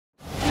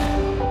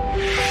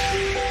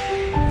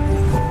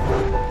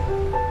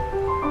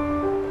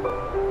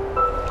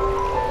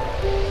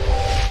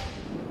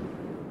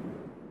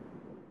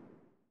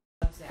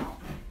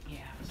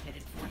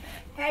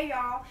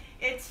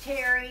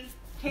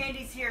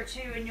here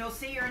too, and you'll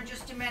see her in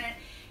just a minute.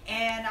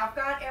 And I've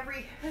got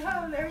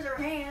oh, there's her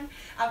hand.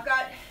 I've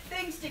got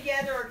things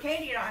together, or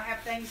Katie and I have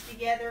things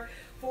together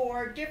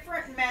for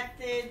different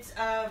methods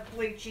of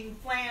bleaching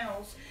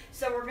flannels.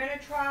 So we're going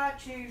to try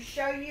to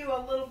show you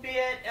a little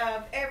bit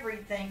of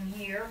everything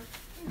here.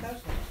 Ooh, those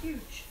are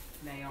huge.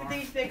 They are.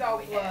 These big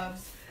old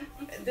gloves.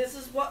 This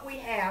is what we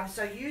have.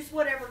 So use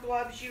whatever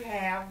gloves you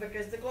have,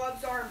 because the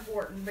gloves are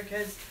important,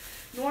 because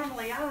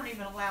normally I don't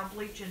even allow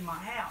bleach in my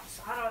house.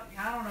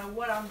 I don't know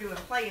what I'm doing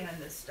playing in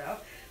this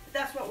stuff. But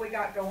that's what we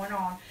got going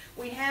on.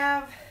 We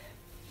have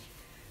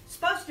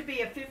supposed to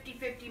be a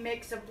 50-50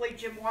 mix of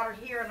bleach and water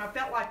here, and I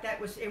felt like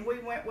that was, and we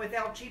went with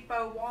El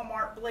Cheapo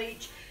Walmart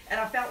bleach, and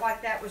I felt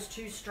like that was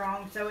too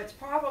strong. So it's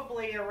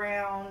probably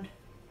around,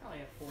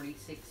 probably a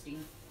 40-60.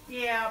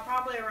 Yeah,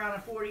 probably around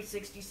a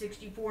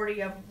 40-60,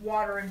 60-40 of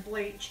water and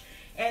bleach.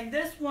 And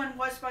this one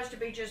was supposed to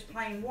be just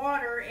plain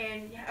water,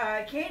 and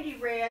Candy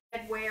read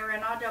where,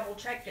 and I double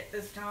checked it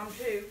this time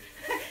too,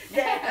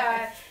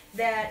 that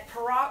that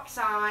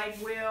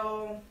peroxide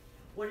will,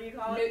 what do you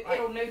call it?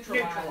 It'll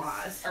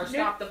neutralize or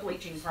stop the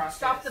bleaching process.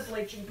 Stop the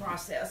bleaching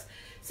process.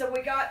 So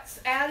we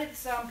added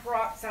some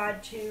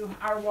peroxide to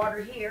our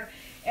water here,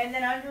 and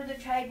then under the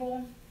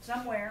table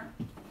somewhere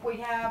we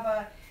have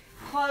a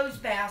clothes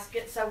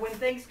basket, so when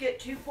things get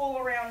too full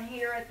around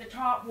here at the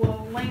top,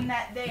 we'll lean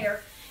that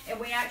there. And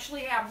we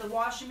actually have the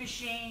washing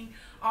machine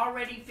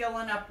already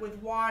filling up with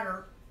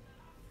water,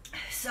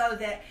 so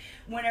that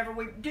whenever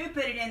we do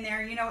put it in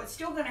there, you know, it's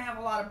still going to have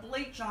a lot of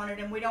bleach on it,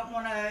 and we don't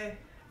want to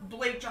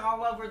bleach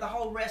all over the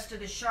whole rest of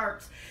the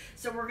shirts.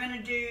 So we're going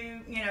to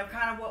do, you know,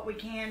 kind of what we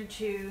can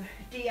to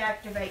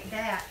deactivate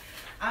that.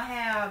 I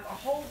have a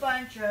whole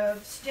bunch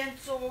of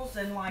stencils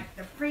and like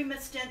the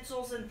Prima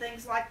stencils and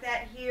things like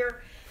that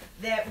here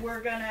that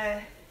we're going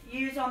to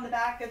use on the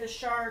back of the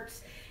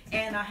shirts.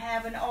 And I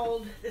have an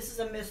old, this is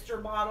a Mister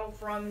bottle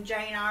from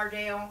Jane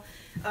Iredale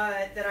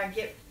that I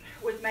get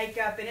with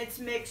makeup, and it's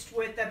mixed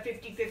with a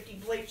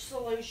 50-50 bleach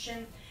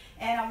solution.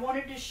 And I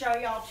wanted to show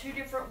y'all two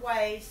different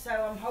ways, so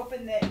I'm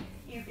hoping that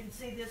you can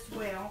see this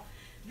well.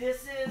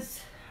 This is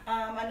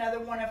another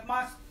one of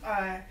my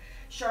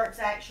shirts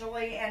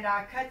actually, and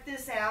I cut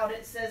this out.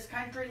 It says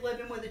Country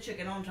Living with a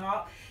Chicken on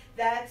top.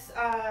 That's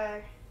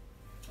I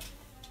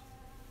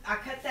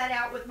cut that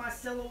out with my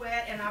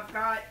silhouette, and I've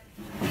got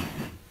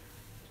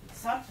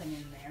something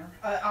in there.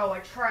 Oh, a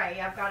tray.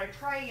 I've got a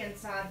tray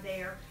inside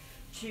there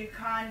to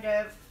kind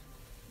of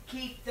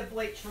keep the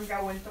bleach from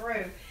going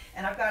through.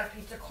 And I've got a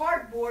piece of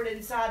cardboard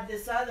inside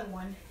this other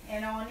one,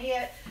 and on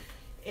it,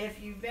 if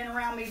you've been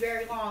around me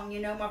very long, you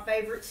know my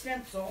favorite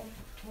stencil.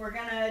 We're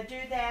gonna do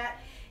that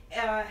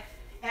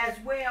as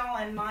well,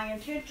 and my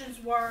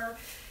intentions were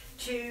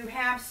to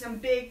have some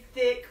big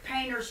thick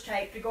painter's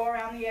tape to go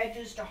around the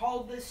edges to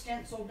hold this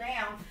stencil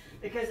down,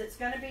 because it's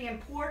going to be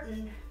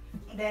important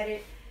that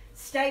it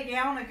stay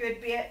down a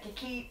good bit to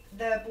keep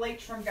the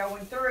bleach from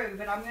going through.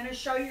 But I'm going to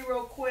show you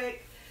real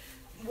quick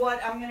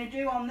what I'm going to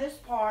do on this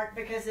part,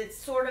 because it's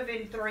sort of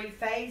in three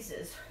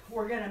phases.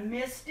 We're going to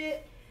mist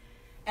it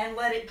and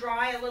let it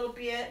dry a little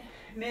bit,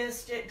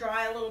 mist it,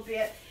 dry a little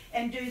bit,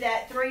 and do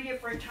that 3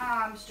 different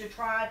times to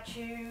try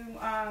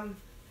to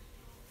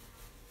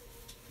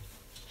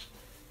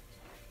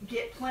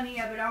get plenty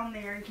of it on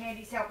there. And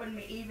Candy's helping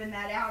me even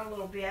that out a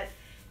little bit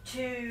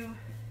and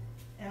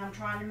I'm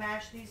trying to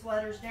mash these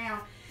letters down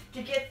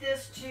to get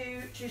this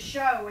to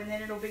show, and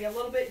then it'll be a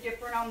little bit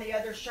different on the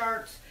other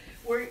shirts.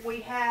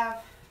 We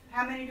have,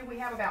 how many do we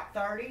have? About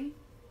 30?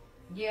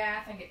 Yeah,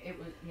 I think it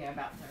was, yeah,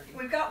 about 30.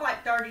 We've got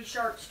like 30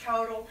 shirts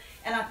total,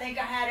 and I think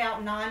I had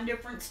out 9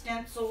 different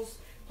stencils,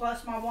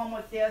 plus my one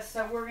with this,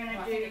 so we're going to do...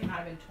 I think it might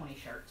have been 20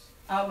 shirts.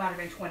 Oh, it might have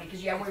been 20,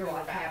 because yeah, we were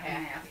like half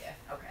and half.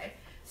 Yeah. Okay.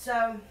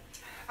 So,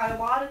 a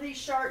lot of these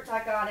shirts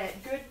I got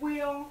at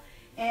Goodwill,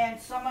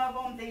 and some of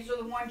them, these are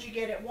the ones you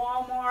get at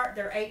Walmart.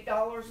 They're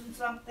 $8 and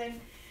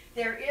something.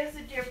 There is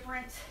a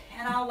difference,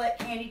 and I'll let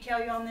Candy tell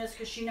you on this,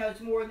 because she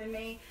knows more than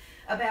me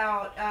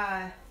about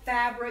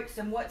fabrics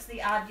and what's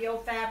the ideal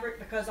fabric,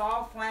 because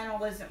all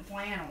flannel isn't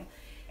flannel.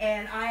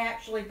 And I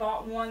actually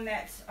bought one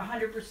that's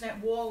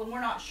 100% wool, and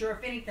we're not sure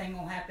if anything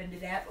will happen to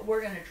that, but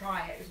we're going to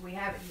try it because we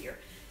have it here.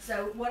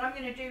 So what I'm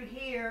going to do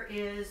here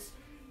is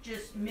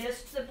just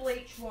mist the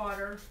bleach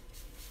water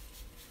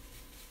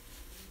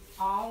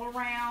all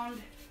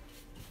around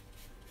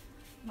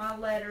my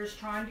letters,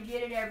 trying to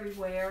get it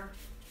everywhere.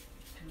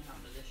 Coming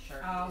onto this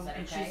shirt. Oh, Is that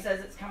and okay? she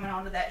says it's coming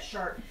onto that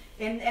shirt.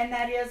 And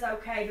that is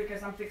okay,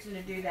 because I'm fixing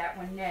to do that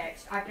one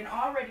next. I can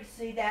already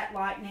see that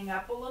lightening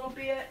up a little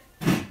bit.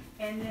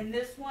 And then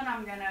this one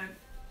I'm going to...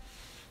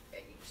 Yeah,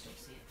 you can still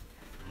see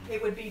it.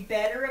 It would be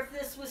better if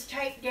this was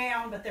taped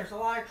down, but there's a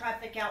lot of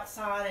traffic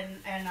outside,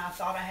 and I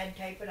thought I had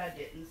tape, but I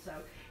didn't. So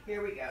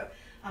here we go.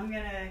 I'm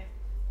going to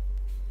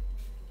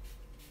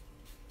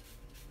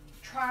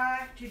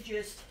try to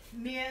just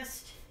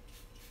mist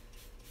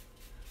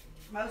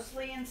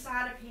mostly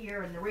inside of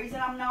here. And the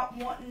reason I'm not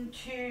wanting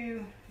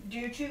to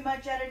do too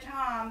much at a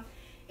time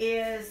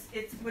is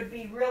it would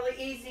be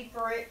really easy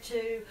for it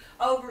to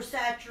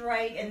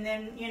oversaturate and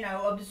then, you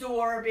know,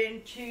 absorb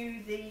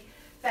into the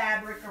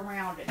fabric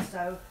around it.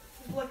 So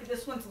look,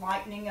 this one's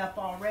lightening up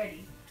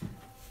already.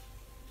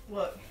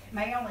 Look, it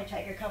may only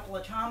take a couple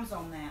of times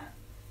on that.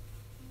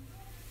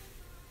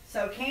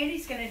 So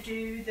Candy's going to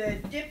do the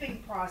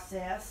dipping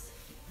process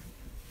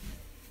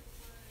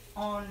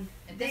on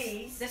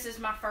these. This is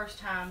my first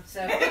time,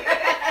 so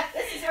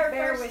This is her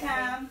bear first with me.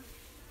 time.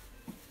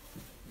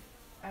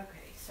 Okay,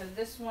 so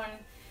this one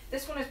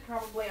is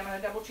probably, I'm going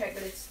to double check,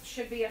 but it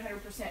should be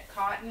 100%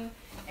 cotton.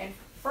 And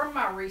from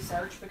my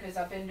research, because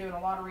I've been doing a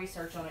lot of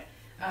research on it,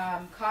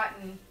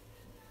 cotton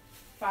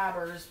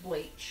fibers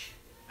bleach.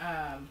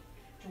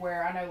 To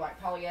where I know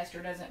like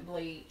polyester doesn't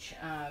bleach,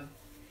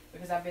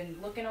 because I've been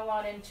looking a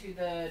lot into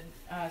the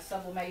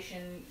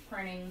sublimation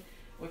printing,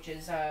 which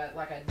is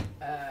like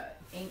a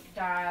ink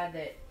dye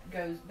that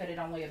goes, but it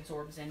only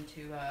absorbs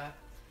into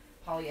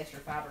polyester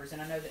fibers.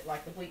 And I know that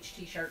like the bleach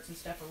t-shirts and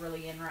stuff are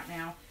really in right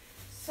now.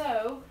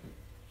 So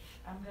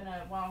I'm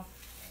gonna, while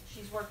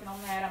she's working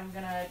on that, I'm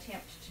gonna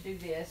attempt to do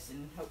this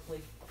and hopefully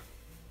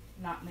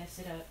not mess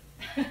it up.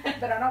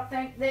 But I don't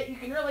think that you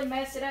can really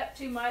mess it up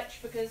too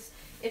much because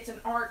it's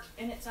an art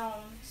in its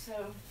own.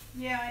 So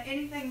Yeah,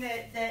 anything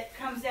that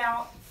comes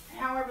out,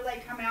 however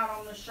they come out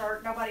on the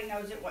shirt, nobody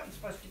knows it wasn't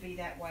supposed to be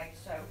that way.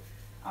 So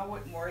I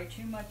wouldn't worry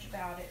too much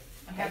about it.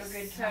 okay, Have a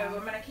good time. So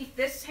I'm gonna keep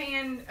this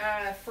hand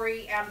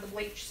free out of the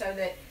bleach so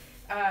that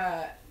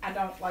I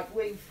don't like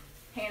leave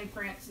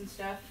handprints and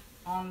stuff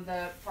on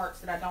the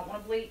parts that I don't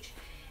want to bleach.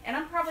 And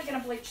I'm probably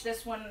gonna bleach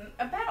this one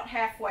about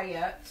halfway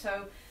up.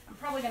 So I'm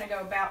probably going to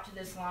go about to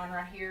this line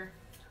right here.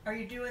 Are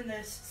you doing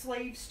the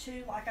sleeves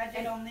too, like I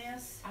did on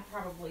this? I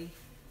probably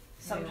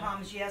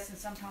Sometimes yes and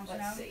sometimes no.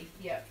 Let's see.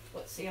 Yep.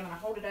 Let's see. I'm going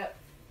to hold it up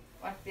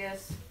like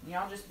this.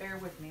 Y'all just bear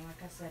with me.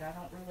 Like I said, I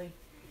don't really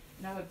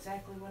know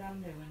exactly what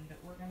I'm doing, but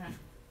we're going to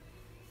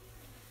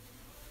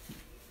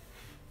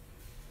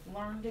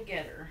learn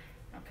together.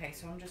 Okay,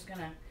 so I'm just going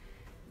to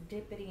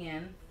dip it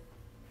in.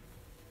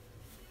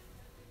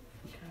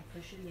 Kind of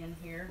push it in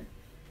here.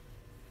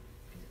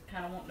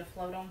 Kind of wanting to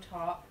float on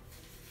top.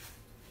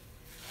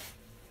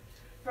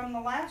 From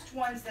the last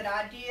ones that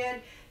I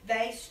did,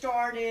 they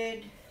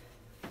started,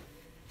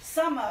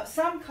 some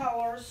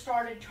colors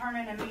started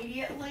turning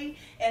immediately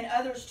and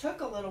others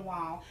took a little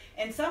while.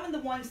 And some of the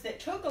ones that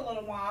took a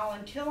little while,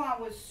 until I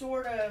was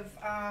sort of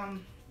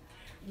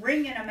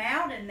wringing them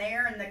out in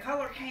there and the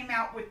color came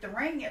out with the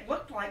ring, it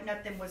looked like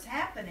nothing was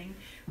happening,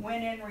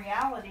 when in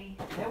reality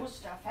there was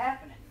stuff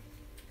happening.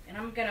 And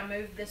I'm going to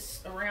move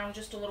this around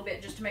just a little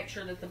bit just to make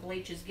sure that the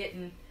bleach is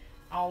getting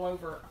all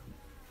over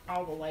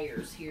all the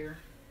layers here.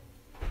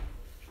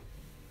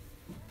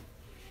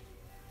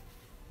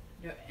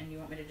 And you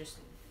want me to just,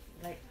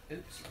 like,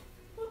 oops.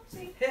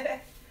 Whoopsie.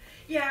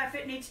 Yeah, if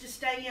it needs to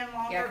stay in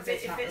longer, Yeah, if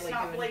it's really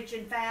not doing...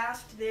 bleaching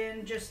fast,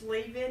 then just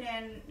leave it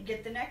and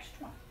get the next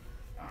one.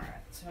 Alright,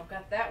 so I've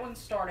got that one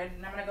started,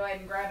 and I'm going to go ahead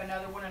and grab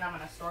another one, and I'm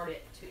going to start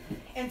it too.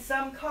 And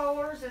some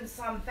colors and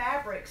some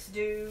fabrics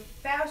do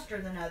faster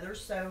than others,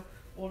 so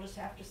we'll just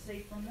have to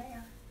see from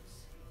there.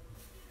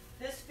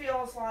 This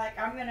feels like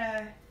I'm going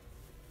to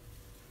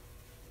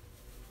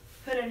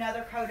put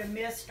another coat of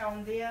mist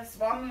on this.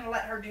 Well, I'm going to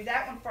let her do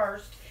that one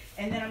first,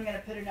 and then I'm going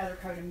to put another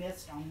coat of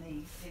mist on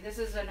these. See, this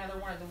is another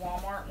one of the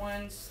Walmart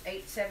ones,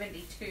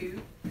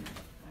 $8.72. I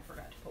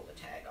forgot to pull the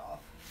tag off.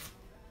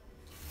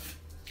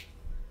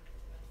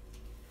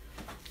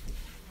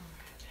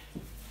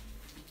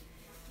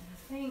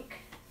 I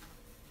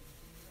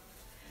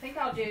think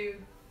I'll do,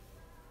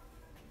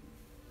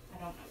 I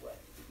don't know what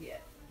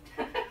yet.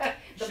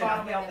 The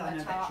bottom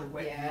and the top.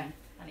 Yeah,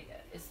 I need to,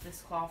 is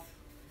this cloth,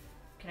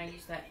 can I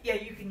use that? Yeah,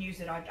 you can use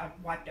it. I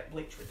wiped up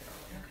bleach with it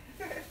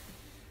earlier. Okay.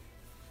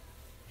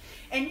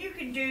 And you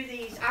can do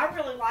these, I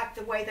really like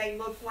the way they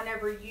look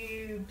whenever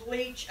you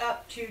bleach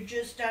up to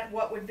just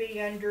what would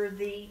be under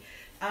the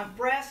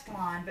breast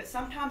line, but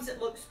sometimes it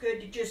looks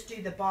good to just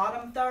do the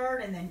bottom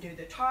third and then do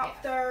the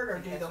top third, or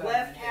do the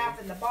left half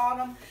and the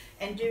bottom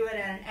and do it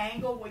at an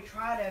angle. We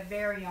try to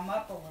vary them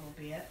up a little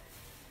bit.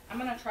 I'm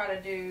going to try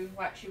to do,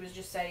 like she was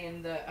just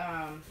saying, the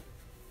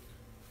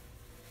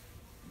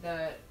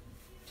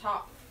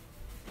top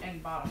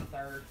and bottom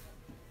third.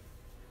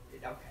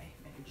 Okay,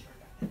 making sure I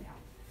got that out.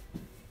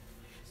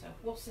 So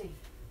we'll see.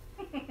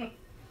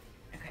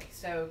 Okay,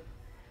 so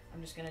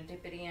I'm just going to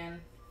dip it in.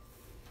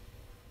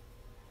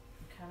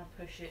 Kind of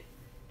push it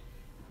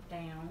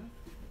down.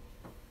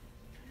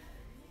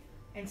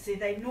 And see,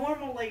 they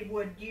normally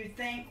would, you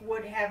think,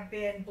 would have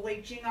been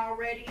bleaching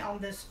already on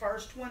this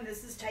first one.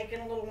 This is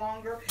taking a little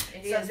longer.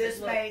 So this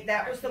may,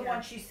 that was the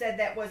one she said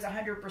that was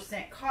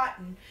 100%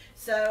 cotton.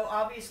 So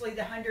obviously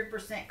the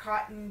 100%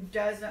 cotton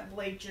doesn't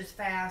bleach as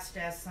fast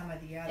as some of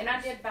the others. And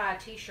I did buy a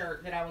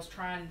t-shirt that I was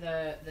trying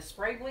the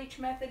spray bleach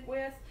method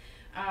with,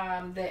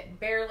 that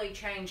barely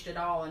changed at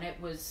all, and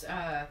it was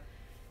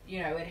you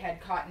know, it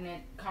had cotton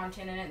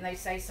content in it, and they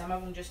say some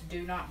of them just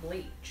do not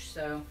bleach.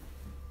 So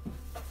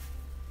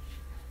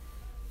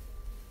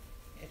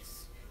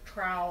it's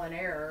trial and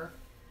error.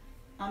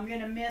 I'm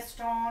going to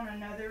mist on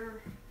another.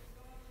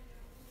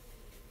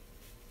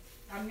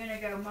 I'm going to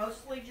go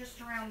mostly just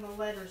around the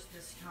letters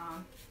this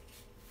time.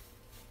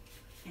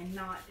 and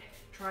not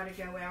try to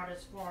go out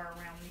as far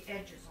around the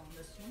edges on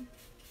this one.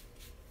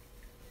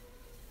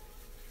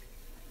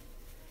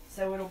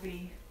 So it'll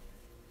be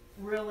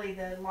really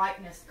the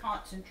lightness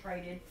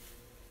concentrated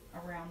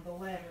around the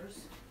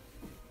letters.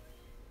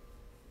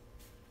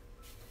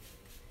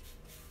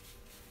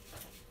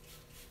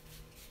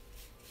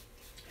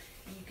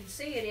 And you can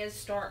see it is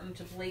starting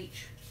to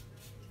bleach.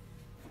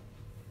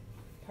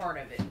 Part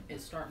of it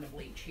is starting to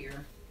bleach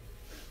here.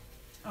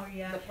 Oh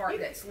yeah. The part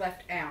that's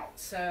left out,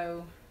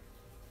 so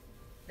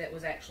that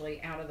was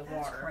actually out of the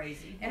That's water.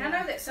 crazy. And I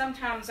know that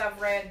sometimes I've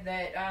read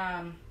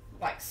that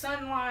like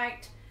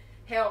sunlight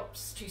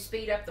helps to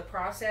speed up the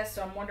process,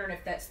 so I'm wondering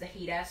if that's the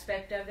heat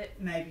aspect of it.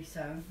 Maybe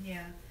so,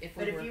 yeah. If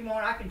But if you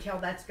want, I can tell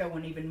that's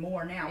going even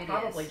more now, It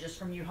probably is. just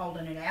from you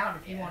holding it out.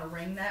 If you Yeah. want to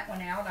wring that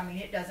one out, I mean,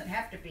 it doesn't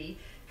have to be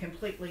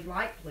completely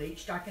light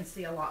bleached. I can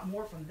see a lot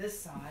more from this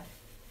side.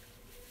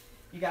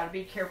 You got to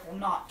be careful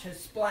not to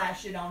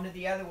splash it onto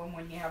the other one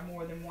when you have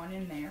more than one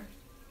in there.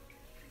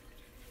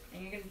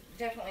 And you can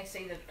definitely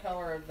see the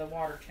color of the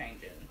water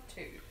changing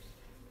too.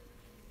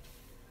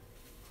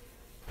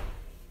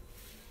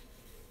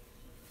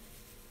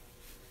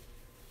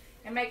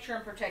 And make sure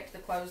and protect the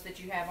clothes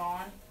that you have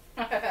on.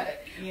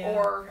 Yeah.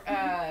 Or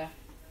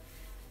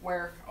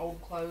wear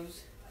old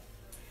clothes.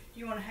 Do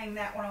you want to hang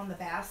that one on the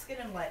basket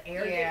and let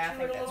air Yeah, get I to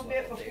think it a that's little what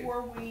bit we'll do.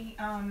 before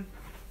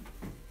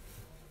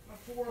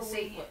we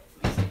See, look,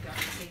 let me see if y'all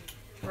can see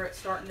where it's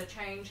starting to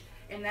change.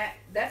 And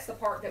that's the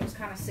part that was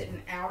kind of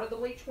sitting out of the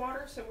bleach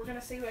water. So we're going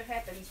to see what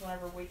happens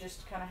whenever we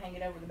just kind of hang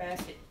it over the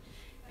basket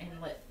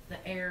and let the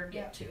air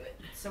get to it.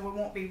 So we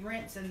won't be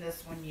rinsing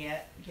this one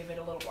yet. Give it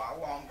a little while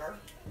longer.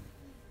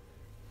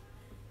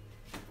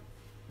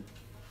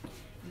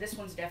 And this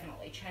one's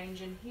definitely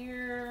changing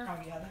here. Oh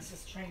yeah, this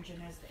is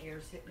changing as the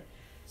air's hitting it.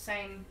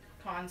 Same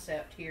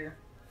concept here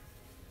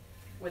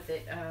with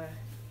it.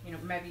 You know,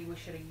 maybe we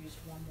should have used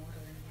warm water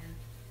in here.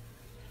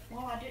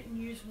 Well, I didn't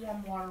use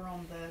warm water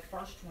on the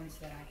first ones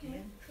that I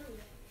did. True.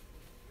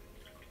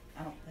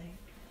 I don't think.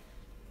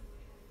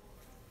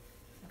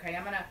 Okay,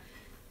 I'm gonna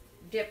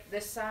dip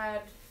this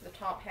side, the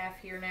top half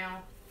here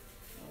now.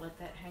 I'll let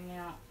that hang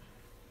out.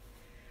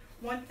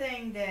 One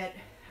thing that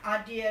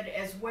I did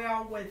as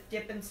well with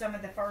dipping some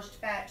of the first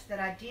batch that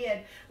I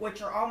did,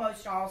 which are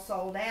almost all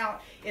sold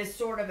out, is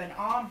sort of an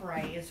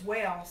ombre as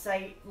well.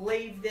 Say,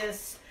 leave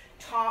this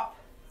top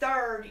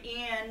third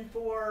in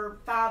for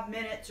 5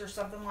 minutes or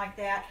something like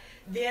that,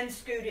 then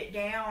scoot it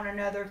down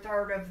another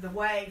third of the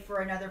way for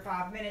another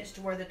 5 minutes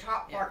to where the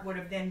top part would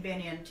have then been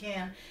in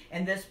 10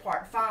 and this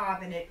part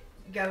 5, and it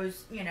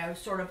goes, you know,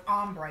 sort of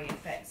ombre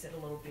affects it a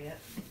little bit.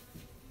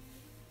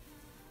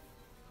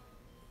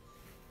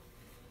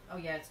 Oh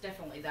yeah, it's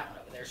definitely that one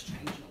over there is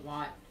changing a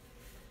lot.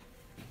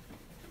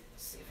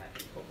 Let's see if I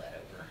can pull that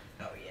over.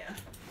 Oh yeah.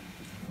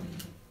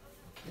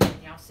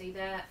 Can y'all see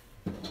that?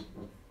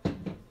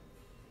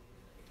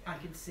 I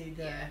can see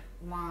the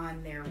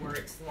line there where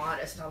it's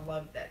lightest. I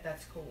love that.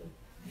 That's cool.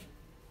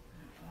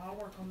 I'll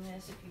work on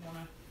this if you want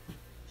to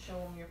show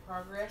them your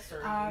progress.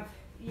 Or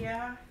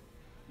yeah,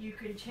 you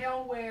can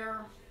tell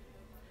where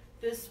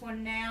this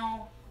one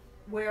now,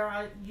 where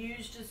I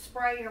used a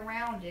spray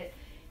around it,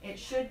 it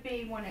should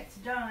be when it's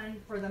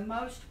done, for the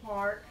most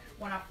part,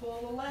 when I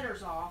pull the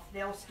letters off,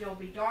 they'll still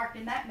be dark,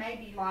 and that may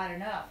be light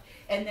enough.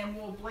 And then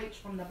we'll bleach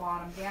from the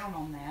bottom down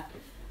on that.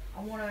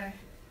 I'm gonna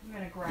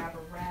grab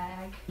a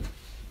rag,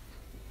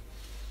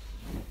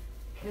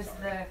 because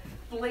the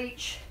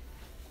bleach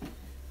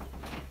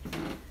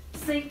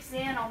sinks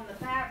in on the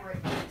fabric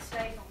and it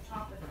stays on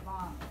top of the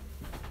bottom.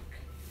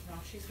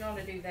 while she's going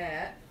to do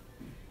that,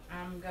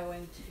 I'm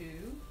going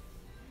to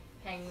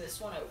hang this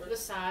one over the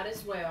side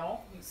as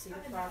well. You see the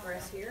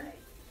progress here.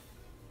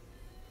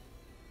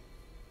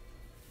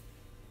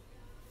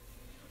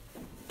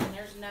 And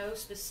there's no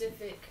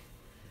specific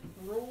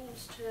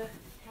rules to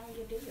how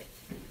you do it.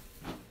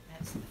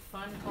 That's the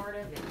fun part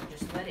of it.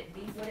 Just let it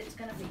be what it's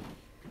going to be.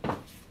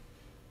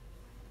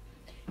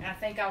 And I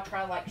think I'll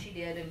try like she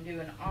did and do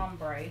an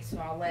ombre. So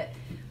I'll let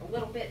a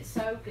little bit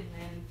soak and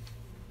then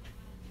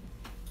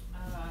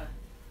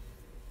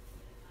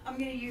I'm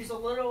going to use a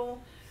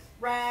little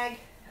rag,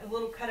 a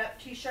little cut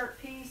up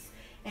t-shirt piece,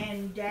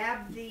 and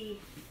dab the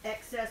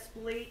excess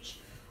bleach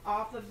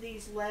off of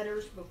these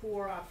letters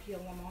before I peel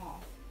them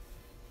off.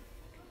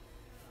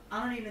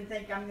 I don't even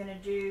think I'm going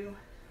to do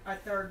a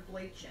third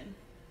bleaching.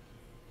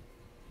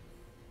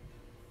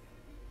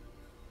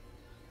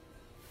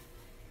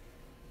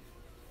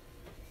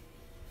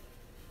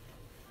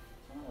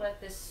 I'm going to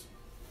let this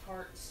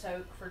part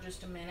soak for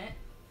just a minute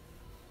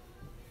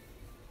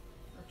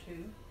or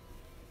two.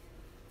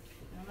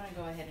 And I'm going to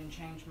go ahead and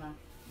change my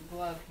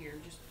glove here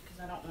just because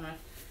I don't want to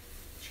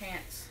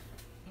chance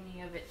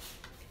any of it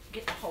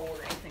get a hole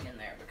or anything in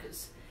there,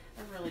 because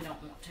I really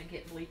don't want to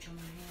get bleach on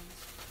my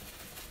hands.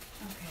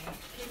 Okay,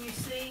 can you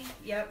see?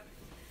 Yep.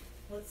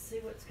 Let's see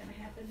what's going to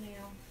happen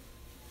now.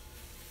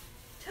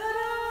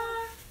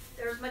 Ta-da!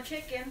 There's my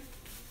chicken.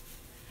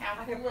 How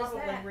I cool could is probably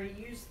that?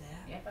 reuse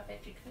that. Yep, I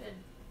bet you could.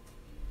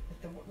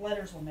 But the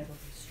letters will never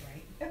be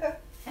straight.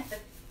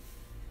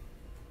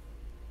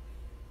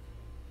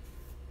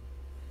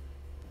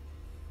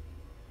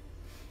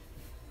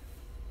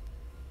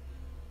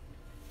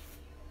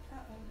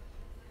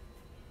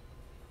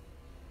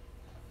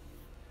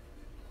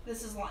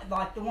 This is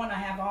like the one I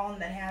have on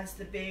that has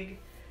the big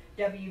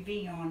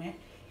WV on it.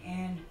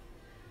 And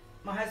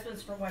my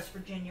husband's from West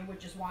Virginia,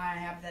 which is why I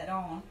have that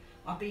on.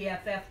 My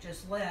BFF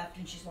just left,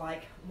 and she's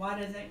like, why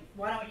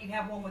don't you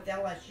have one with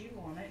LSU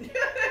on it?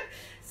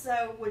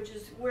 So,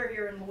 we're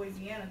here in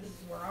Louisiana, this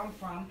is where I'm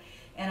from,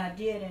 and I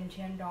did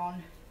intend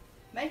on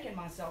making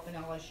myself an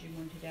LSU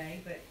one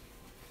today, but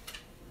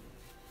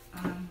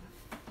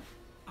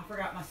I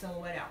forgot my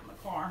silhouette out in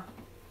the car,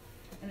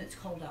 and it's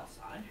cold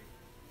outside.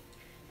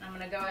 I'm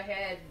going to go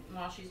ahead,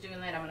 while she's doing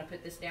that, I'm going to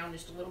put this down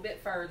just a little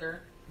bit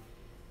further.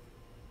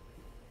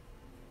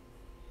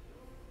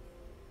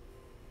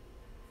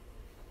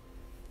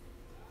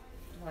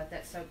 Let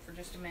that soak for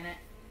just a minute.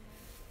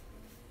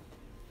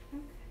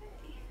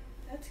 Okay,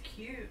 that's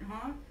cute,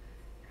 huh?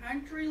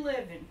 Country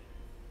living.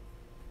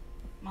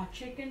 My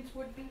chickens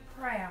would be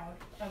proud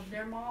of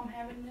their mom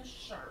having this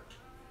shirt.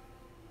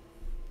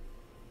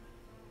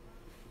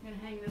 I'm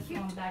gonna hang this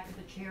on the back of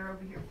the chair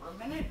over here for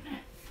a minute.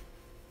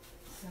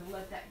 So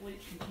let that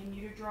bleach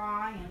continue to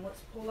dry, and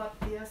let's pull up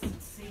this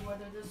and see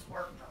whether this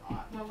worked or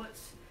not. Well, let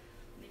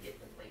me get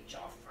the bleach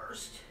off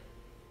first.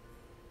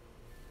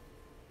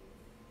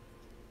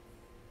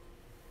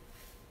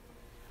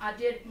 I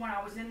did, when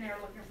I was in there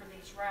looking for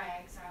these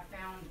rags, I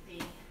found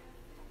the,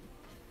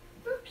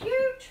 oh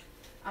cute,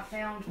 I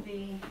found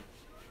the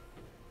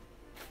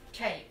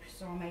tape,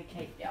 so I may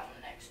tape down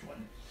the next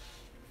one.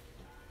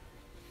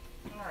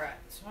 Alright,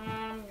 so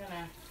I'm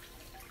gonna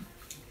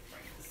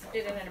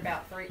did it in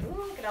about 3. Ooh,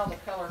 look at all the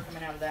color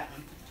coming out of that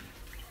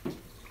one.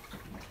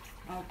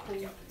 Oh, cool.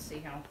 Y'all can see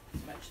how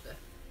much got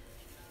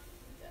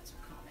some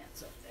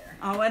comments up there.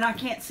 Oh, and I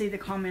can't see the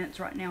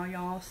comments right now,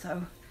 y'all,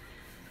 so.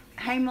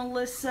 Hey,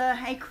 Melissa.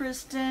 Hey,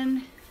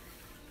 Kristen.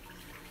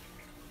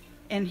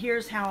 And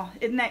here's how,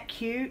 isn't that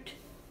cute?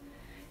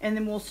 And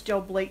then we'll still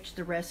bleach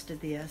the rest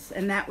of this.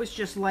 And that was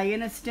just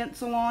laying a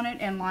stencil on it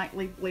and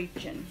lightly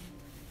bleaching.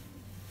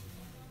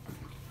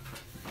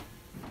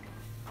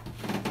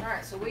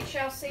 Alright, so we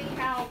shall see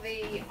how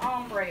the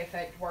ombre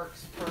effect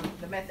works for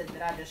the method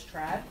that I just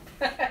tried.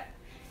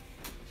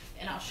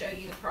 And I'll show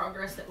you the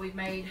progress that we've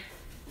made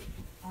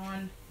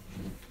on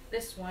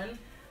this one.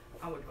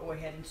 I would go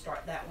ahead and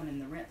start that one in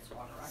the rinse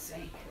water, I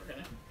think. We're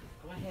going to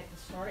go ahead and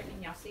start it.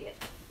 Can y'all see it?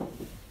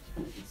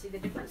 You see the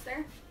difference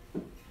there?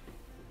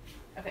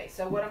 Okay,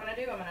 so what I'm going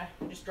to do, I'm going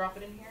to just drop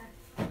it in here.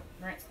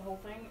 Rinse the whole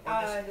thing?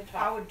 Or just the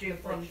top, I would do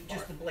from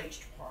just the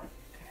bleached part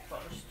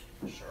first,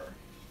 for sure.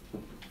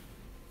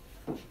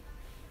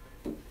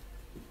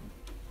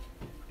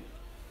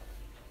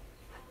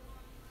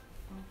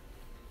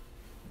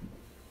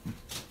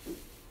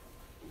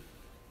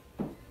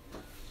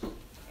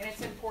 And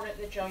it's important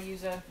that y'all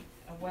use a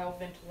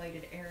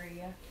well-ventilated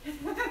area.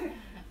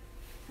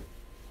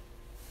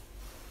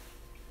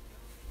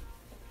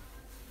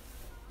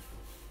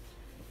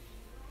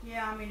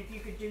 Yeah, I mean, if you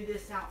could do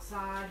this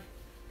outside,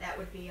 that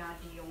would be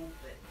ideal,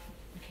 but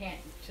You can't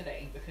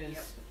today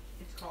because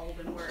it's cold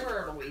and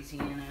we're in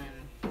Louisiana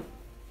and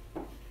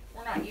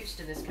we're not used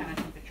to this kind of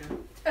temperature.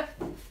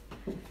 And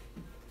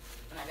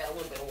I got a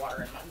little bit of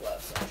water in my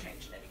glove, so I'm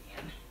changing it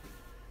again.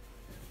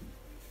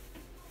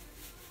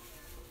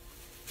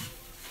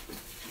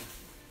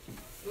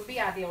 It would be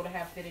ideal to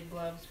have fitted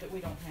gloves, but we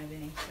don't have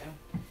any,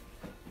 so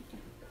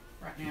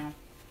right now.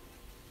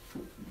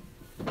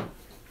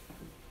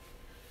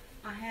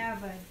 I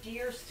have a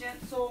deer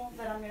stencil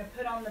that I'm going to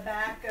put on the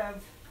back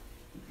of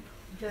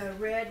the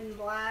red and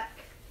black,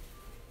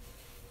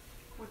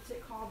 what's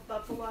it called,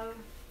 buffalo?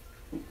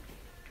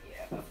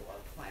 Yeah, buffalo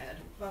plaid.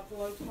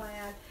 Buffalo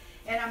plaid.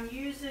 And I'm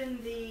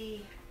using the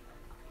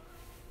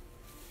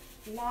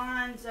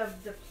lines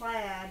of the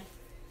plaid.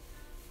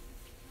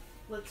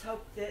 Let's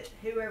hope that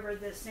whoever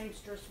the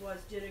seamstress was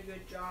did a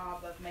good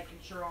job of making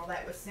sure all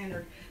that was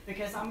centered,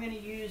 because I'm going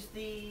to use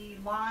the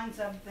lines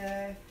of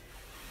the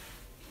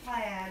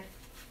plaid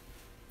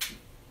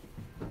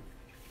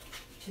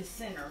to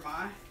center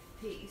my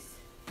piece.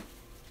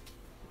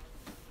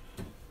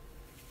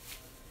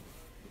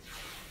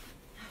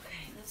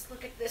 Okay, let's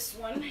look at this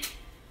one.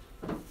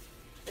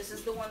 This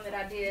is the one that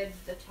I did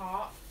the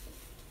top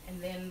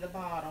and then the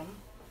bottom.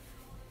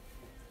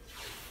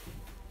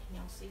 Can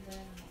y'all see that?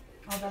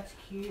 Oh, that's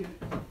cute.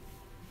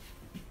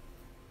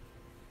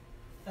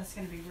 That's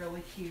going to be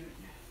really cute.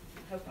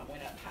 I hope I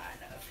went up high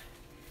enough.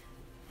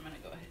 I'm going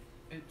to go ahead.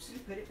 Oops. You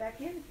put it back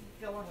in if you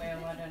feel like Well,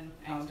 it. I done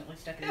accidentally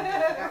stuck it in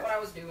there. I forgot what I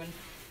was doing.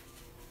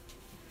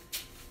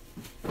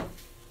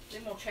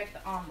 Then we'll check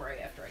the ombre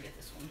after I get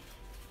this one.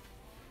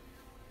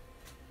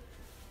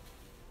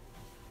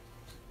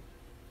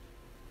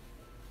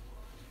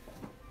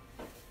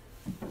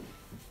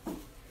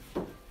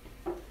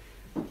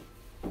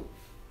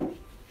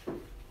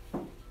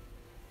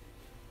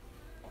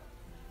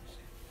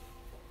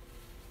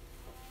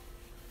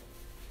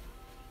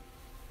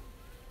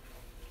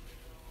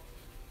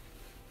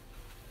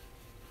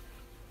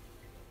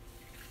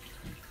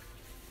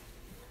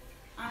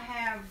 I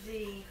have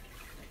the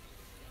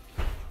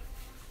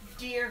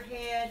deer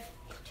head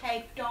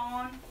taped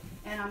on,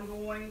 and I'm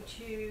going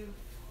to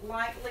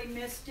lightly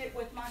mist it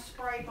with my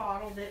spray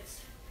bottle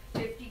that's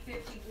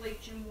 50-50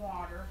 bleach and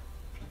water.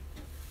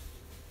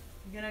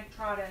 I'm gonna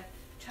try to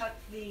tuck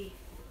the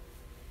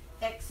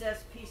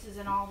excess pieces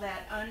and all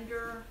that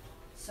under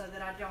so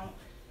that I don't,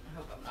 I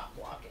hope I'm not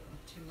blocking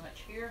too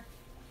much here,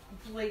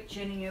 bleach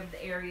any of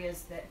the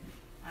areas that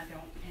I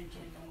don't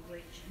intend on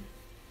bleaching.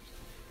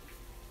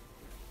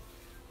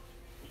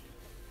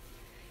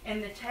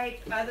 And the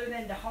tape, other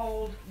than to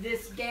hold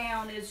this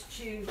down, is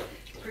to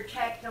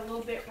protect a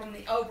little bit from the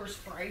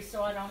overspray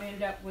so I don't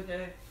end up with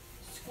a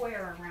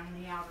square around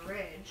the outer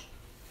edge.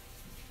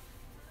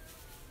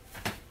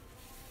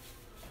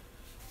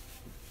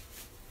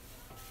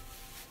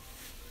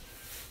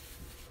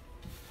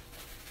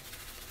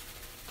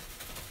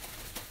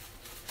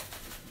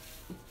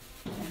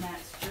 And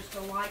that's just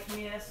a light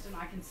mist, and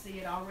I can see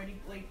it already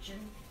bleaching.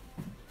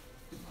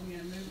 I'm going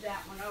to move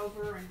that one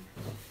over and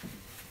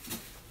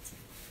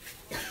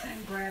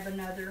grab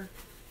another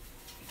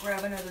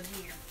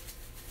gear.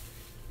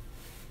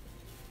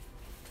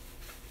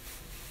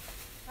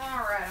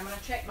 Alright, I'm going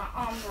to check my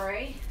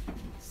ombre,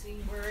 see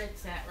where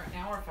it's at right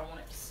now, or if I want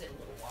it to sit a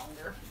little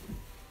longer.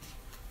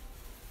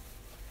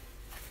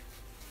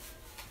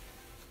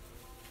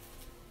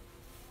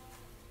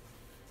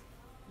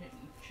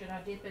 Should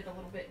I dip it a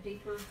little bit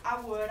deeper? I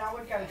would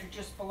go to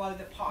just below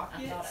the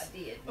pockets. I thought I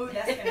did. Oh,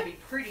 that's going to be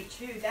pretty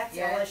too. That's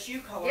Yeah.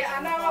 LSU colors. Yeah, I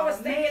on the know, I bottom. was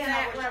thinking Man,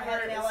 that I wish I whenever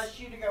had it an was-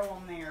 LSU to go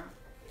on there.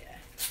 Yeah.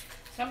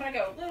 So I'm going to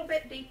go a little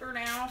bit deeper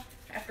now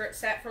after it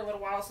sat for a little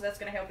while, so that's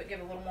going to help it give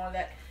a little more of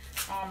that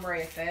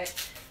ombre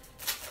effect,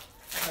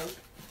 I hope.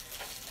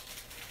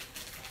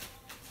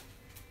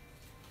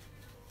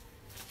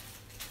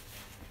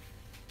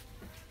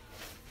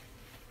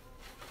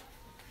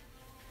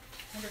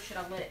 I wonder, should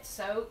I let it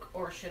soak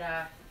or should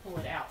I pull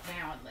it out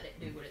now and let it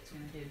do what it's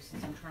going to do,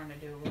 since I'm trying to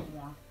do a little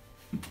more?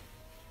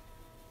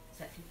 Is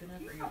that deep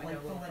enough, or you want me to go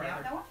a little pull it further?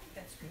 out. No, I think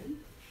that's good.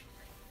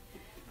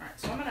 Alright,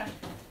 so I'm going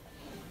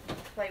to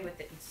play with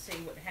it and see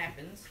what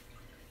happens.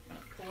 I'm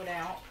going to pull it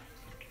out.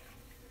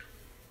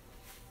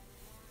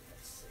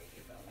 Let's see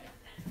if I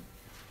went.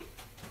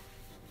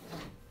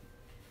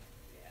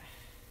 Yeah.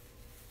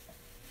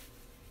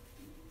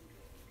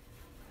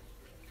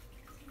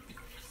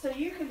 So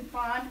you can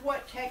find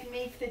what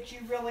technique that you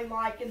really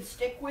like and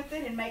stick with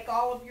it and make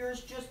all of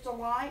yours just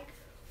alike,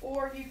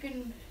 or you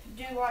can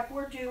do like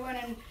we're doing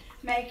and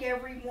make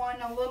every one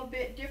a little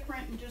bit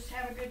different and just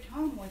have a good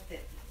time with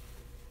it.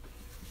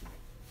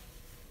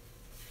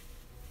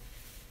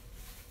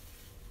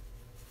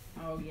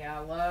 Oh yeah,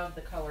 I love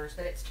the colors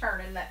that it's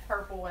turning, that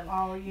purple and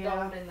Oh, yeah.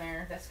 gold in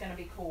there. That's going to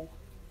be cool.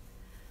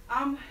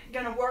 I'm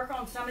gonna work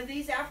on some of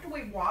these after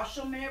we wash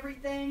them and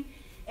everything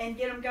and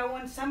get them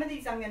going. Some of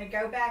these I'm gonna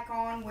go back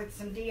on with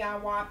some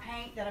DIY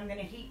paint that I'm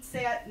gonna heat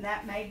set, and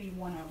that may be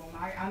one of them.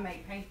 I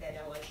may paint that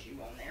LSU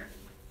on there.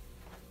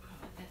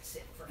 I'll let that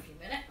sit for a few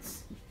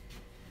minutes.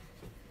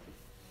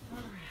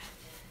 Alright.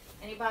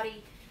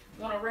 Anybody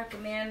want to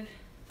recommend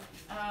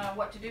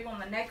what to do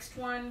on the next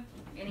one?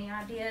 Any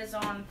ideas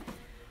on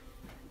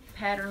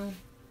pattern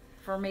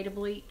for me to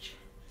bleach?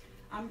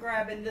 I'm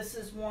grabbing, this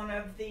is one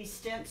of the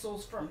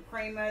stencils from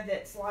Prima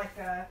that's like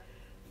a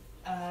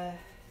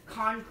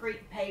concrete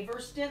paver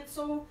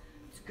stencil.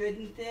 It's good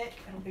and thick.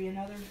 It'll be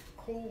another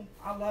cool,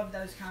 I love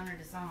those kind of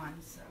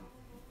designs.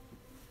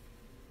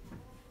 So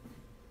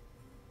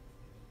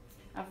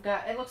I've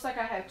got, it looks like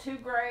I have two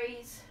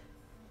grays,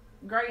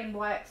 gray and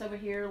blacks over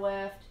here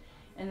left,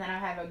 and then I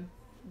have a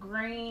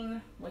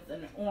green with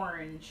an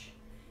orange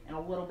and a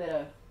little bit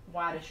of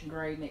whitish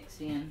gray mixed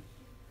in.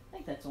 I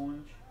think that's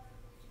orange.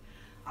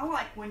 I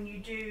like when you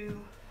do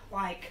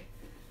like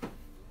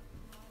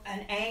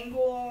an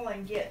angle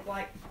and get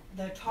like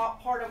the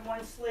top part of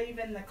one sleeve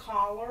and the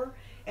collar,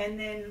 and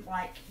then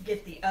like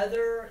get the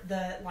other,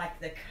 like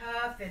the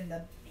cuff and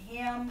the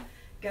hem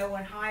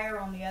going higher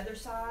on the other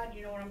side.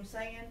 You know what I'm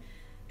saying?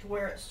 To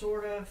where it's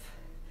sort of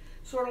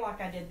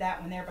like I did that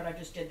one there, but I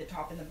just did the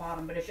top and the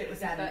bottom. But if it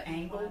was at an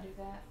angle, Will I do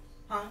that?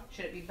 huh?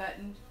 Should it be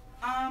buttoned?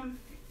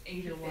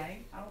 Either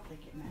way, I don't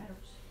think it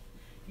matters.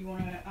 You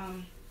want to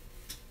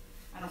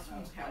I don't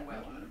know how well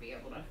I'm going to be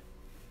able to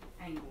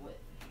angle it.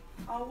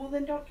 Oh, well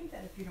then don't do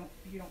that if you don't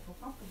feel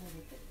comfortable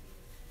with it.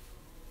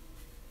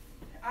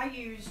 I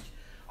used,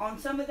 on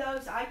some of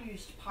those, I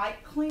used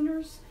pipe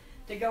cleaners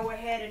to go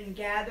ahead and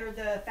gather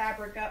the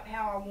fabric up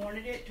how I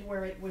wanted it, to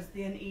where it was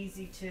then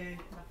easy to.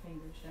 My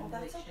fingers Oh, done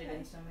that's bleached it okay.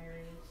 in some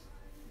areas.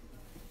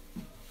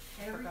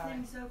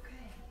 Everything's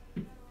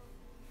okay.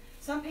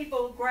 Some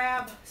people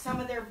grab some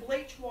of their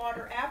bleach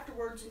water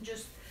afterwards and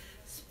just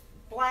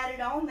splat it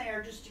on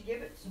there just to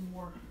give it some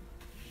more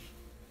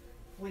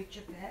bleach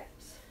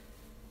effects.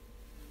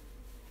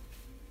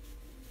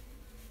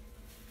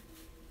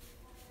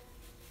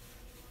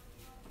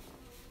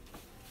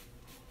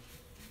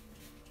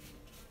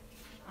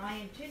 I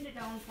intended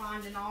on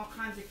finding all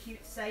kinds of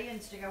cute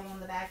sayings to go on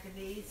the back of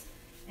these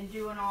and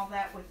doing all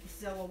that with the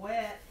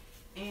silhouette,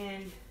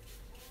 and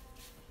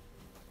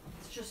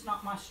it's just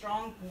not my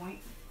strong point,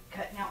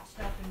 cutting out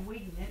stuff and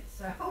weeding it,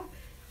 so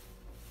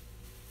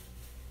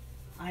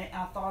I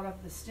thought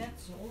of the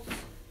stencils.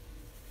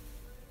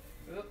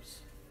 Oops.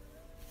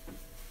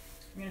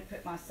 I'm going to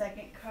put my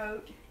second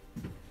coat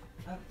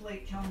of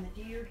bleach on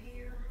the deer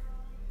here.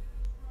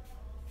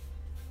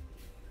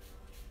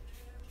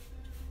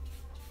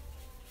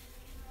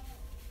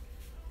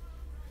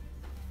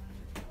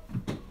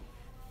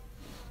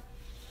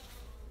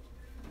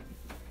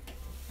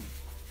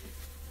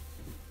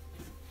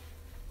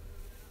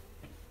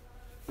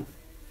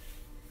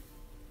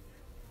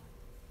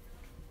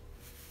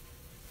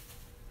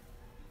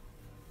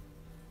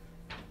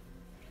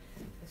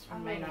 This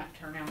one may not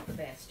turn out the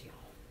best, y'all.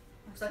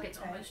 Looks like it's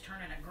almost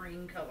turning a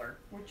green color.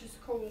 Which is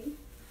cool.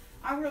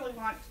 I really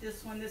liked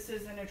this one. This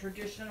isn't a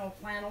traditional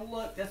flannel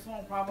look. This one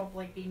will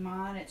probably be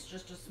mine. It's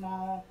just a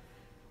small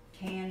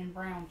tan and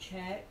brown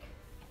check.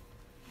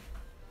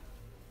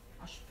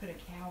 I should put a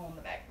cow on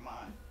the back of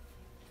mine.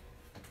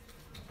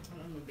 That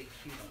one would be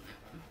cute on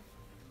that one.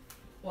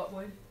 What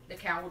would? The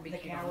cow would be The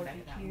cute cow on the would back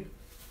be of that cute. one.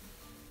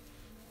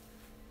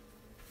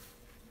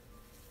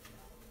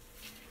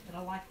 But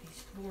I like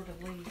these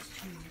fleur-de-lis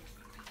too.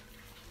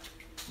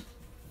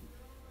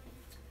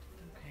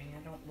 Okay, I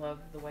don't love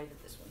the way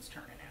that this one's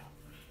turning out.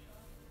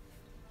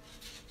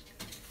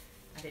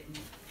 I didn't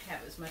have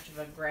as much of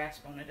a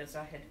grasp on it as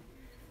I had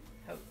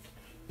hoped.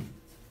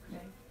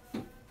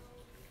 Okay.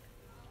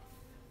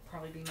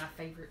 Probably be my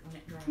favorite when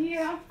it dries.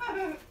 Yeah.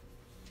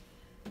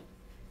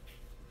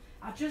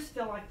 I just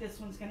feel like this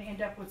one's going to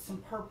end up with some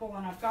purple,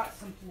 and I've got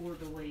some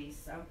fleur-de-lis,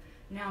 so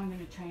now I'm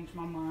going to change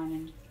my mind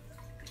and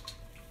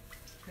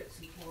put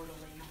some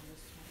fleur-de-lis on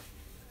this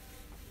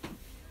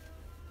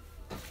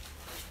one.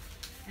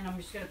 And I'm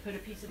just going to put a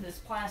piece of this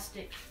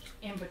plastic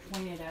in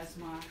between it as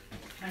my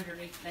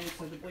underneath thing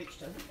so the bleach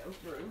doesn't go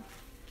through.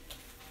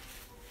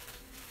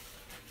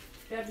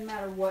 Doesn't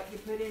matter what you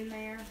put in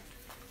there,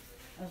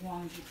 as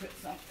long as you put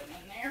something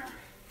in there.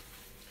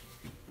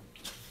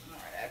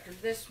 Alright, after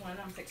this one,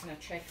 I'm fixing to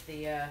check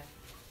the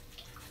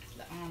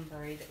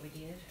ombre that we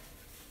did.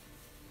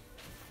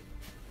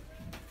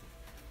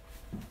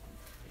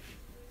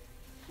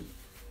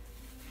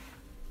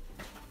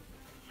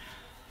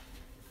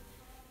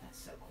 That's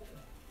so cool.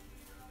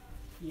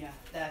 Yeah,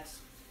 that's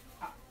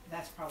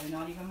probably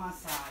not even my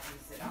size.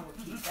 Is it? I would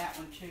keep that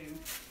one too.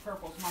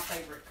 Purple's my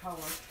favorite color.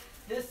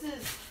 This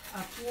is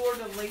a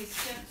fleur-de-lis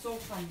stencil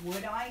from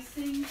Wood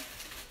Icing.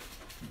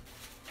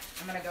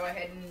 I'm going to go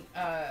ahead and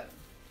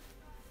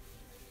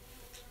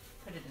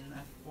put it in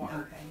the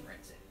water and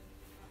rinse it.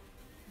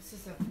 This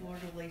is a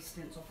fleur-de-lis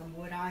stencil from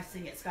Wood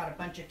Icing. It's got a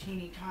bunch of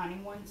teeny tiny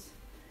ones.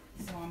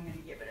 So I'm going to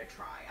give it a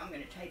try. I'm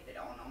going to tape it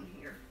on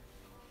here.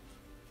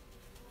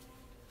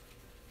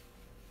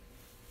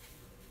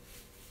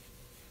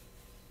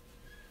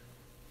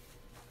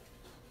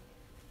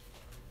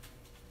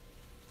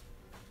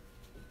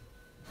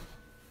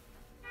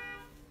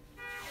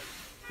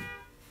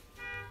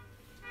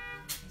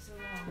 It's a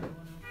long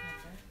one, I'll put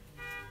there.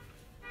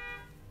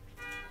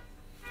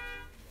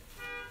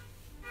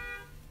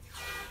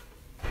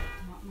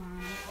 Not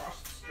mine, across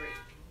the street.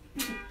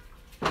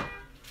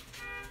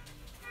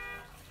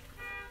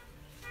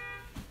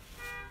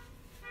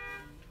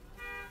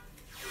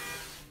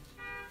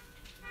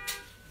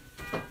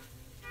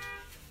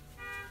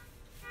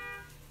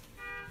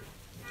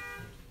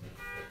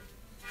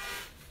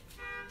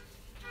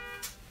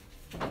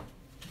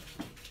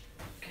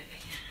 Okay,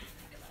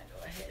 I'm going to go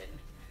ahead and,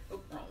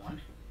 oh, wrong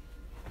one.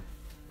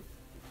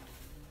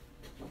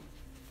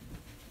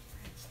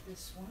 That's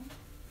this one.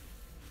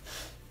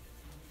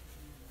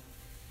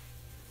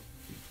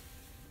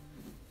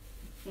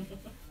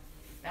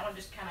 That one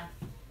just kind of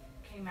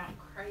came out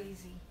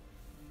crazy.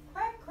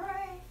 Cray,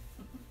 cray.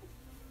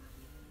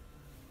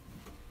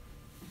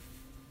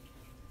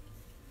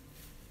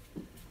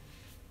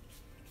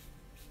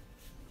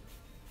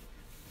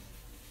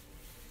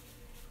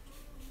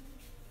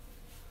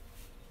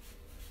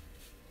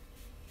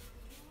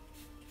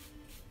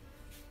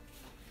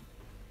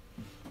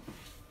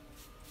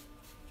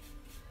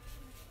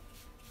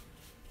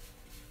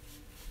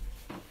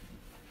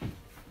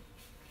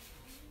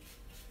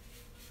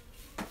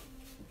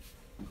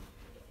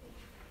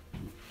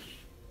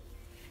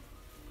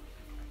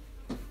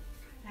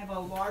 I have a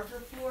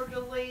larger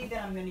fleur-de-lis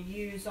that I'm going to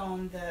use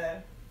on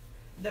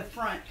the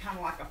front, kind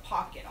of like a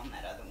pocket on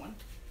that other one.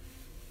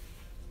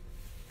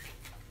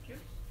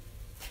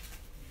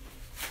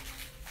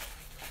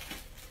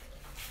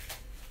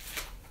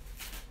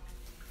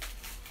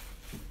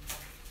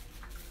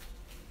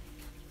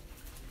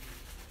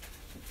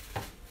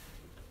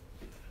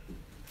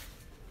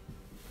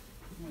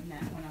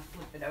 When I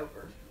flip it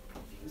over,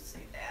 you can see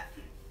that.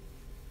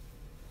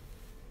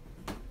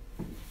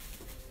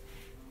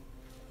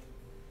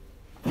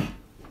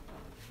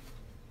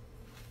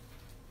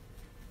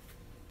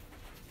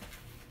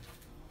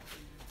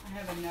 I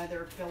have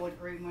another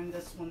filigree one.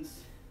 This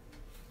one's,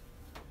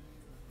 I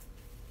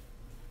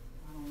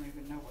don't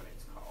even know what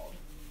it's called.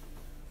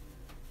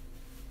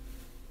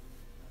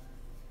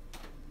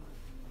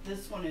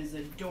 This one is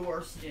a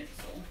door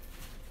stencil.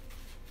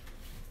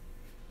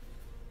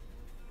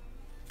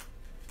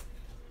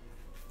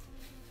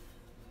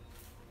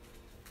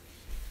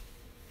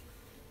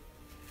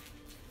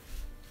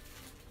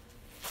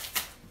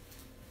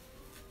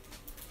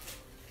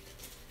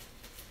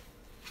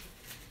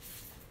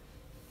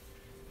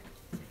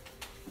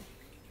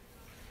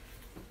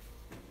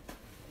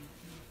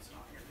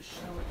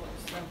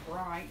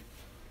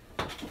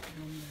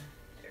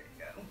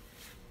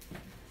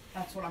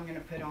 that's what I'm going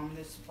to put on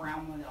this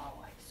brown one that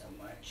I like so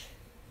much.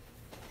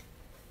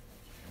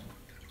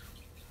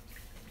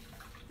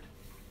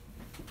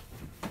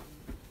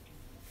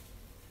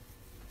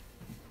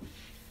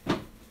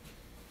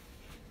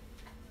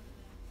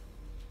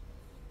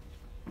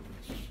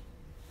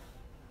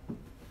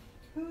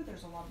 Ooh,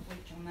 there's a lot of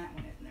bleach on that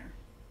one, isn't there?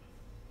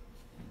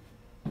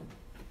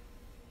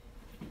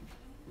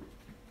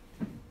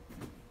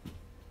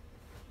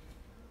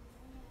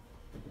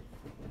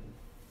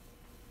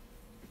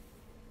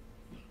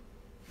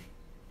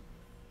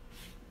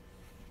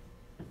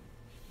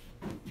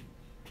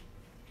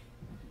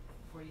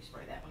 Before you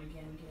spray that one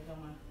again, get it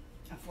on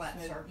A flat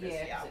smooth, surface,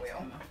 yeah, yeah, 'cause I it's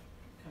will.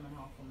 coming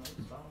off on those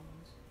bottom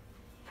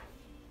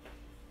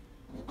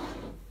ones.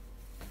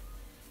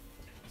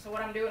 So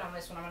what I'm doing on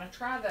this one, I'm going to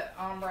try the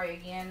ombre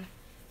again.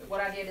 But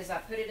what I did is I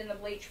put it in the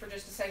bleach for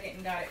just a second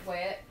and got it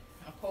wet.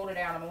 I pulled it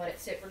out. I'm going to let it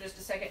sit for just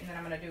a second, and then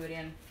I'm going to do it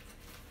in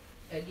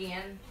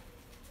again.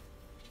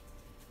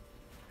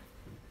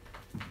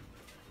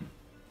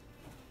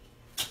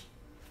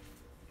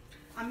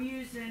 I'm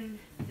using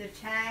the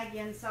tag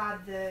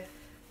inside the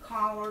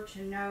collar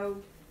to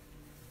know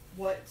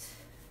what's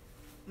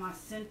my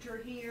center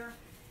here,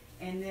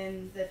 and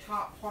then the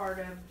top part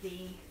of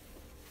the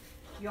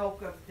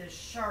yoke of the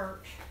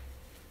shirt.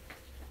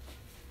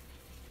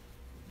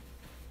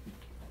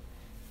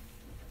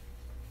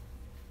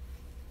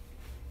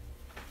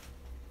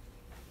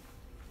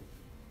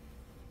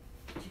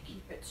 To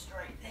keep it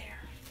straight there.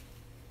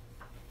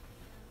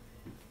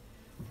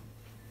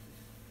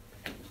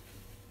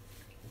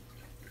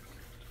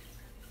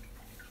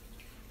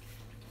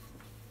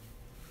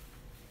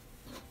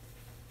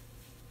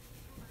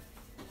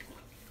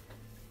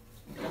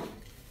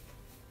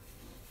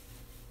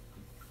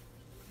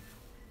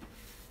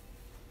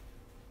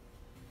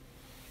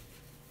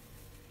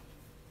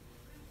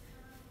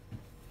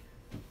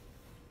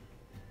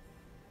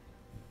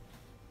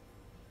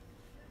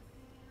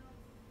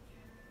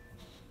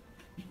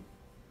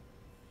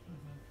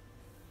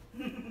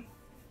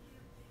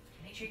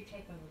 Make sure you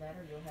tape over that,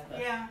 or you'll have a...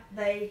 Yeah,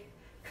 they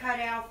cut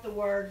out the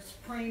words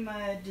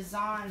Prima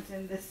Designs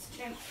in the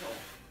stencil.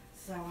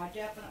 So I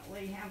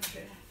definitely have to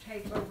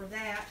tape over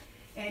that.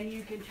 And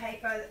you can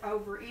tape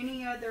over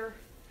any other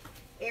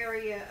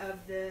area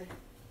of the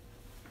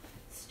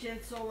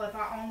stencil. If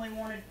I only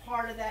wanted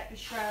part of that to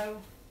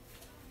show,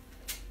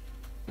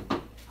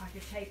 I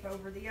could tape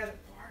over the other part.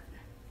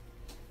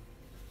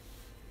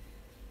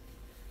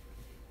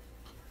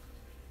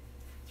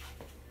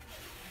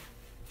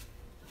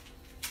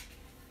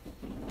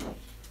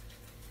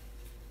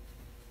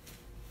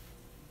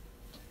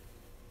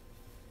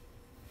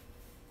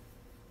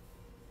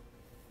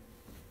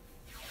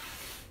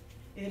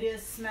 It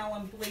is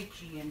smelling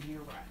bleachy in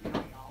here right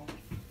now, y'all.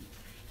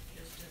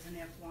 Just as an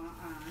FYI.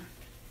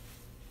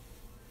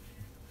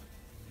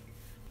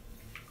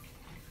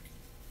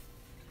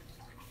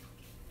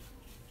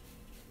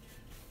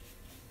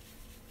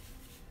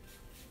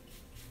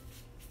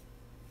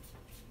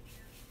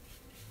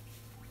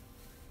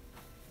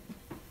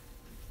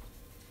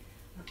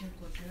 I think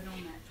we're good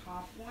on that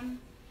top one.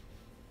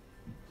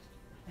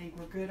 I think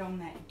we're good on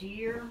that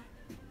deer.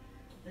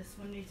 This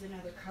one needs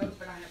another coat,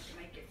 but I have to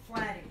make it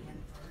flat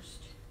again first.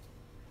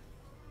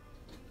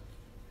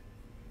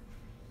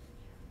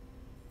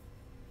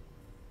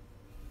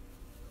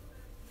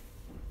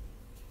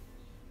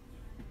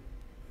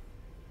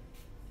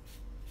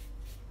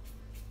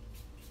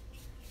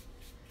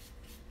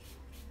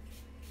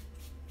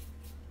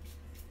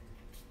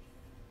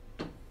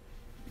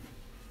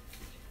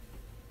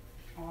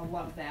 Oh, I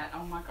love that.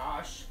 Oh my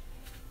gosh.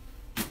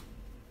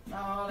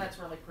 Oh, that's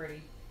really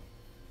pretty.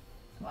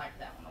 I like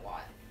that one a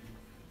lot.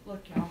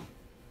 Look, y'all.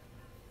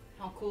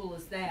 How cool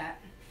is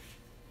that?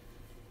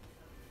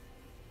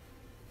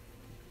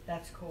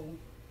 That's cool.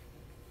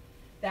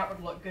 That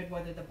would look good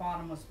whether the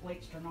bottom was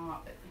bleached or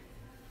not, but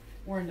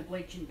we're in the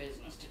bleaching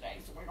business today,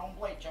 so we're gonna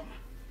bleach them.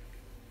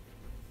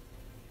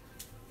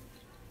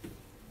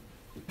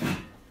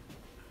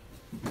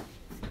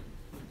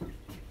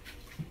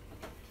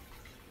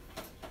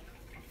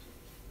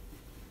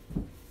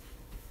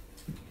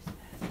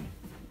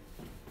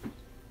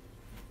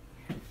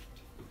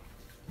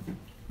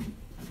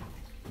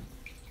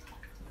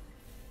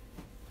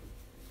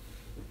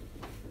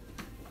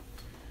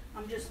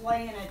 I'm just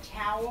laying a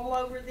towel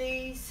over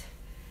these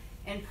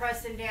and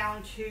pressing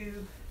down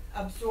to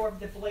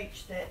absorb the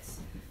bleach that's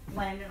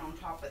landing on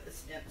top of the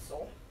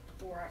stencil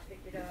before I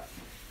pick it up.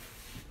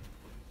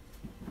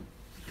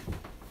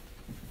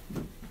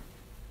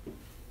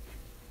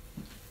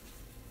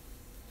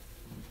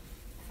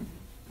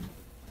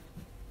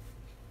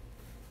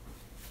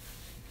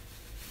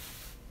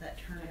 That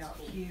turned out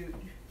cool. cute.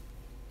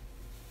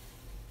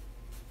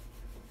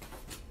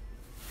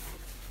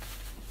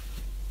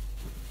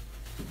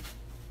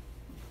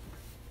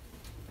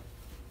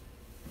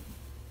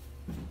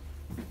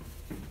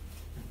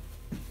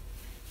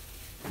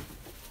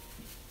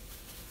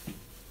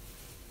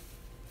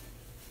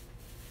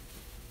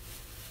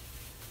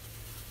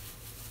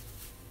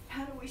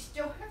 How do we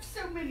still have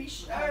so many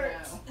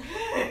shirts?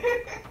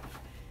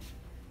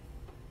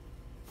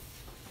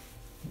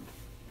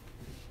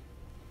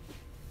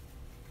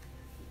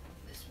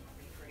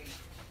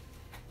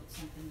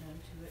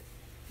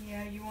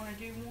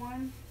 do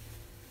one.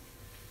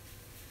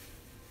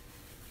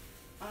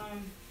 Let's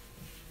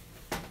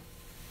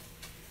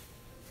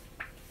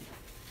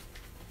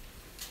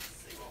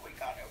see what we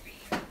got over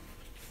here.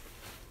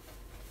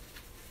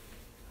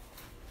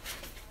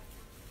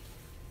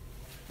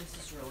 This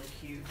is really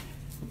cute.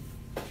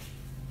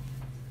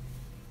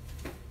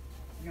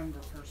 Younger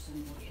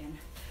person looking.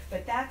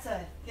 But that's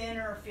a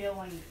thinner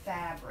feeling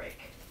fabric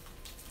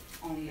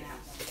on that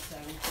one. So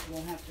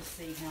we'll have to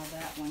see how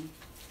that one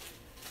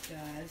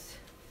does.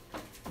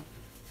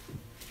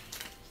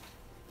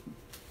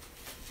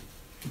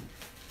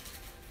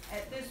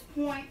 At this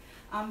point,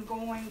 I'm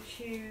going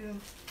to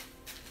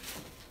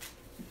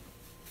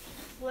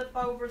flip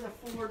over the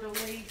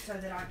fleur-de-lis so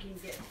that I can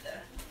get the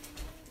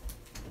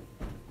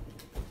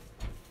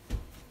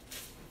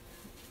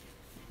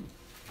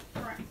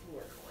front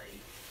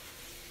fleur-de-lis.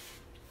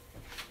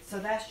 So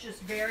that's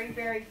just very,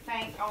 very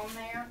faint on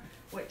there,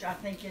 which I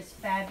think is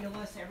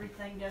fabulous.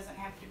 Everything doesn't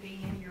have to be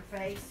in your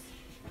face.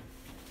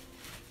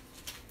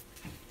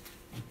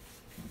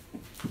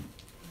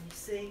 You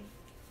see?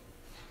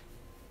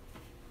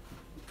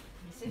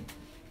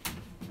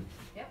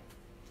 Yep.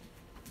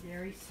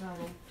 Very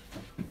subtle.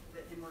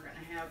 But then we're going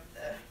to have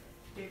the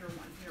bigger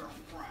one here on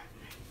front.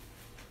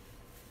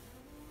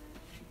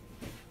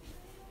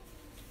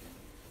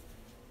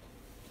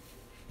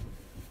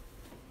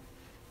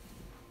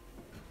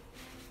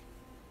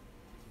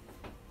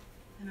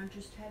 And I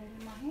just had it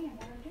in my hand.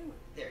 What did I do with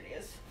it? There it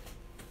is.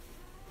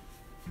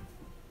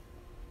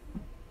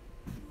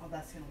 Oh,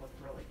 that's going to look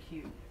really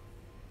cute.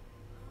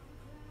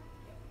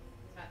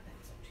 I think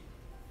so too.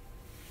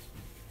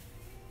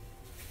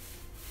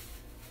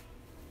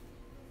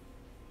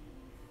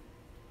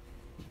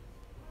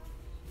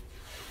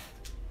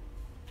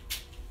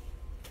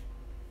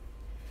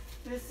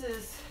 This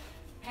is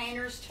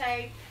painter's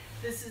tape.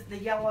 This is the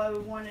yellow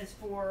one is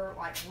for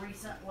like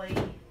recently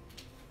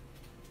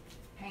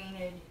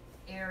painted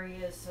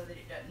areas so that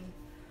it doesn't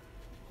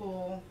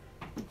pull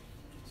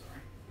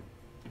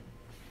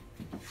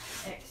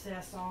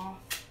excess off.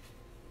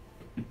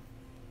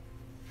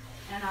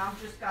 And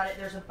I've just got it,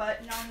 there's a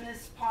button on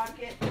this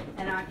pocket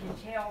and I can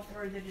tell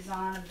through the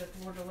design of the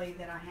fleur-de-lis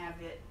that I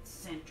have it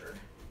centered.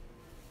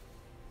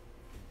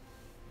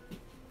 It's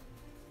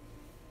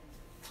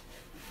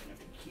gonna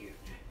be cute.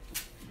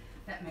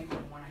 That may be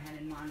the one I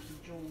had in mind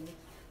for Jewel.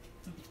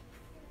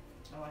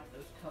 I like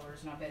those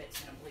colors, and I bet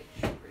it's in a bleach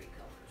pretty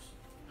colors.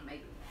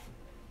 Maybe.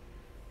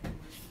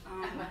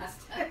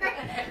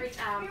 Every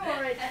time. You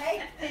are a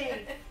tape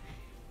thief.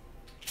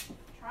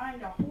 Trying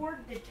to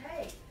hoard the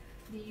tape.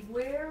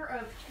 Beware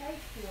of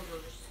tape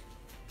hoarders.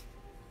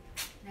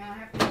 Now I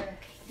have to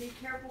be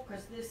careful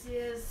because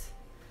it's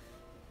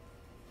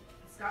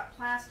got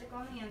plastic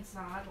on the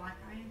inside like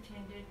I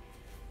intended,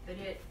 but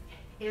it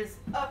is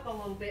up a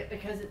little bit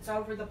because it's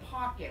over the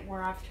pocket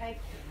where I've taped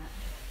it.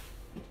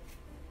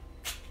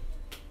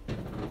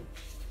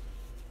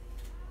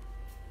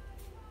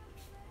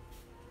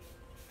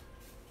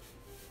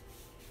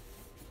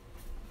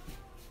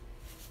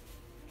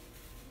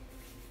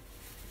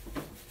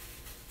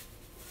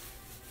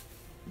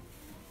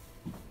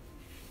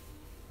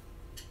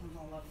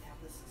 I love how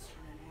this is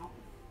turning out.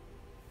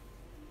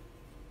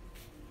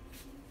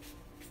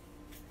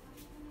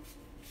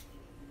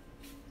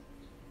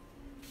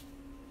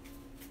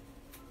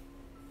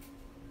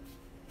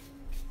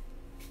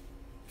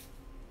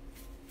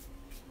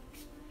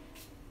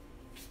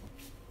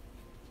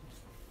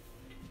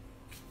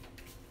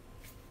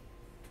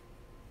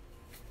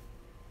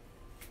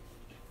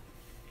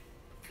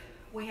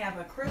 We have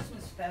a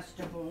Christmas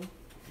festival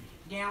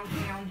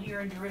downtown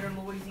here in DeRidder,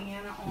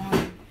 Louisiana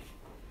on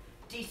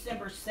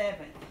December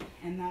 7th,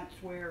 and that's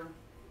where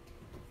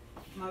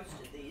most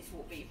of these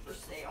will be for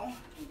sale.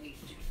 I don't think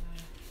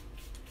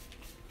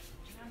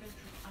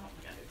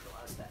I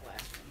neutralized that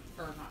last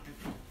one. Or not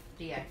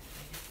neutralized,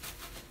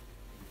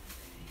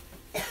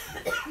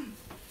 deactivated.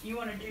 You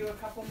want to do a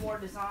couple more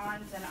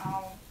designs and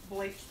I'll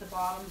bleach the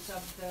bottoms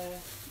of the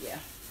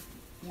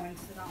ones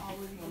that I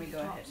already Let me go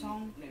ahead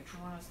on. and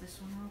neutralize this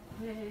one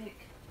real quick.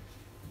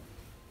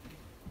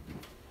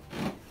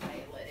 I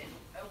let it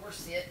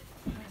oversit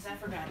because I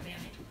forgot about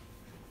it.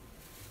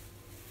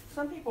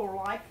 Some people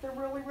like the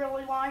really,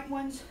 really light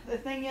ones. The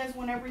thing is,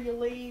 whenever you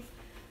leave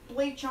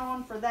bleach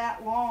on for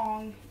that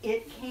long,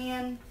 it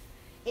can,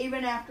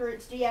 even after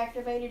it's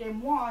deactivated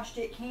and washed,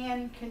 it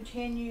can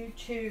continue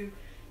to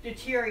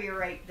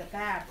deteriorate the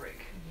fabric.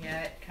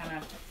 Yeah, it kind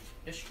of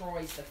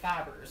destroys the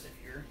fibers if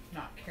you're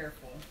not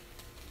careful.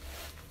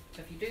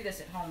 So if you do this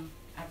at home,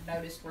 I've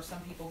noticed where some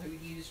people who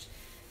used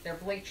their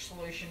bleach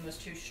solution was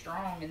too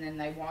strong and then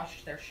they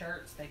washed their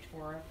shirts, they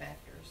tore up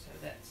after. So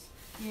that's...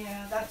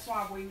 Yeah, that's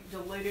why we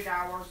diluted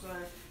ours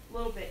a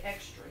little bit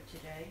extra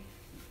today.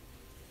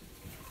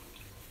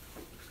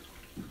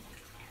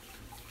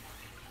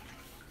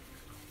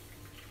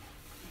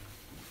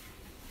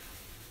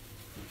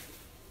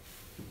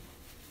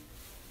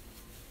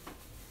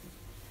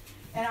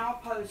 And I'll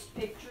post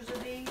pictures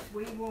of these.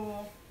 We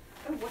will,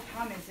 oh, what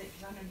time is it?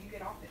 Because I know you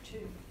get off at 2.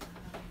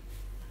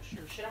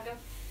 Sure, should I go?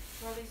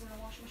 throw these in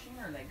the washing machine,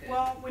 or are they good?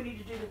 Well, we need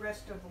to do the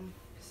rest of them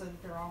so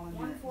that they're all in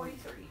there.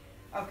 1:43.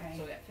 Okay.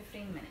 So we got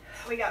 15 minutes.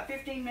 We got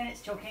 15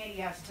 minutes till Candy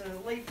has to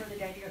leave for the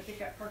day to go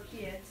pick up her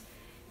kids.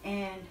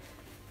 And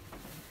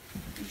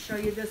I'll show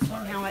you this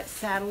one, how it's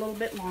sat a little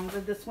bit longer.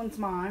 This one's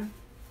mine.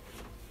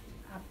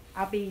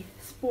 I'll be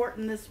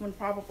sporting this one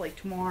probably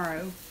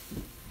tomorrow.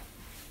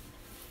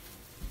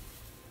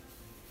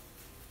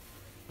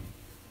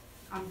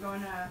 I'm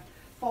going to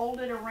fold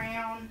it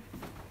around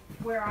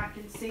where I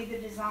can see the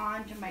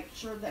design to make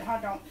sure that I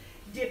don't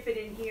dip it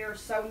in here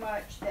so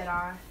much that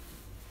I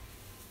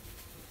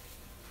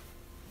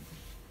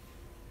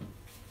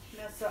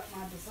mess up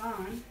my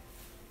design.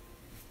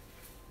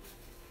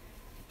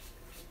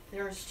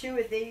 There's two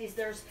of these.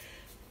 There's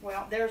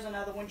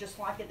another one just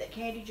like it that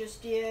Candy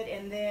just did,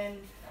 and then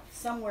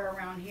somewhere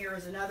around here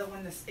is another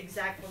one that's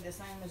exactly the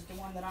same as the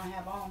one that I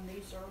have on.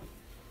 These are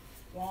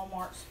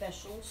Walmart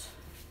specials.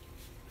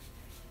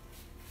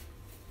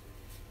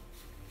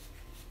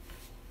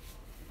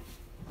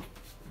 I'll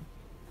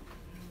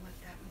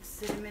let that one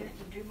sit a minute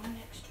and do my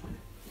next one.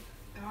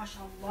 Gosh,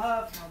 I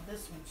love how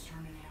this one's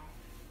turning out.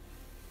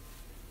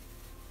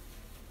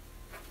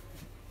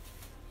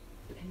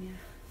 Can you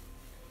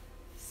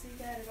see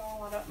that at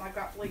all? I've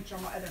got bleach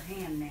on my other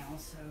hand now,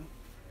 so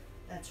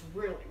that's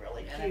really,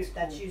 really cute.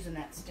 That's cool. using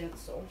that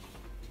stencil.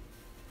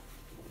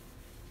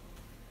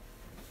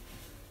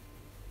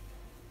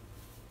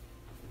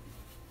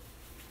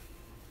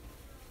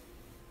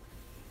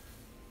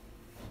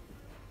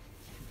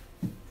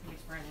 Can you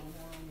spray a little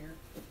more on your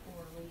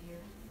orderly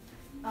here?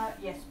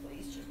 Yes,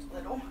 please, just a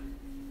little.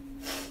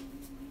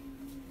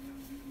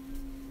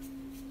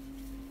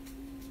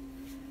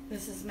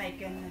 This is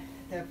making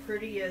the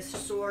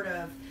prettiest sort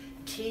of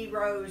tea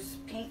rose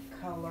pink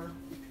color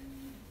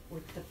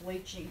with the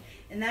bleaching.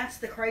 And that's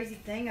the crazy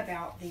thing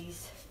about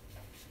these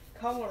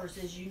colors,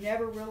 is you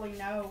never really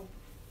know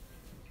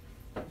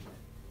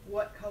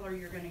what color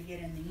you're going to get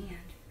in the end.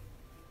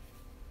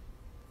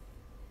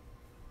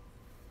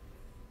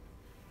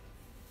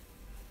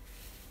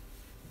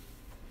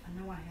 I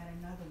know I had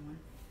another one.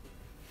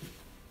 Did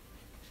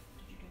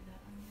you do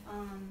that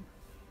one?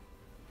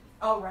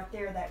 Oh, right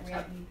there, that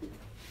red one.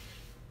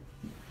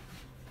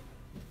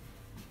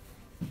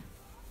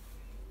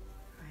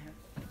 I have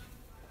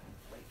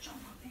bleach on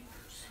my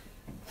fingers.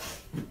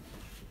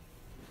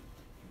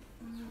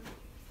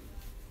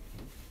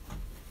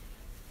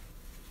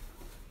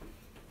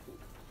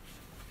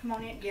 Come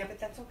on in. Yeah, but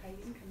that's okay.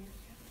 You can come in.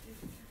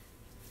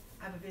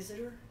 I have a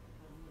visitor.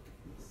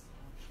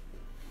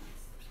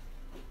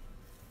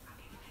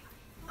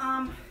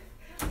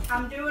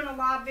 I'm doing a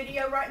live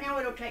video right now.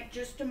 It'll take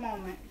just a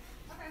moment.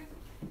 Okay.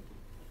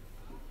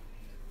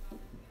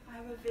 I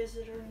have a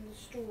visitor in the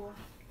store.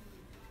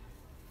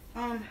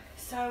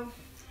 So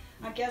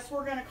I guess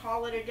we're gonna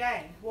call it a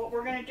day. What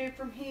we're gonna do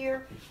from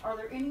here, are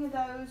there any of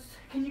those?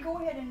 Can you go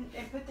ahead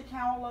and put the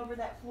towel over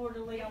that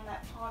fleur-de-lis on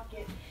that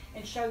pocket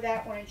and show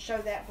that one and show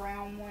that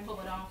brown one?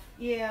 Pull it off.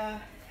 Yeah,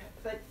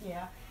 but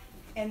yeah.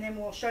 And then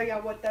we'll show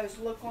y'all what those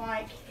look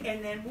like,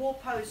 and then we'll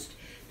post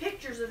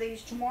pictures of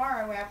these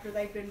tomorrow after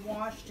they've been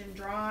washed and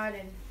dried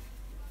and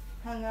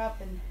hung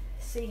up, and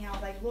see how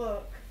they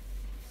look.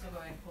 So go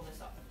ahead and pull this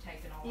off and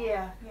tape it all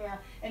off. Yeah,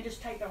 and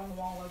just tape it on the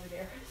wall over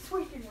there so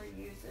we can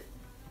reuse it.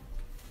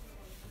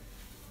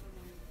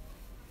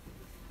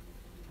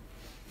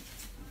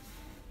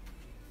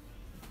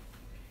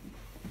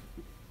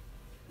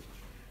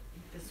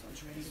 This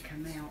one's ready to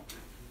come out.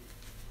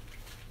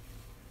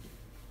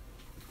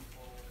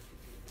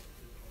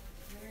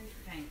 Very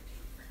faint.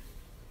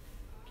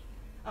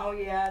 Oh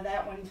yeah,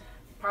 that one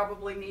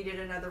probably needed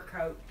another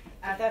coat.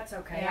 That's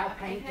okay. Yeah, I'll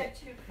paint had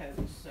it. 2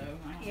 coats, so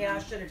I don't Yeah, know.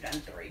 I should have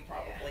done 3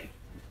 probably.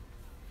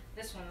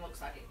 This one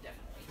looks like it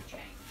definitely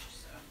changed,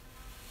 so.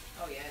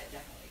 Oh yeah, it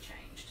definitely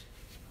changed.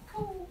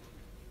 Cool.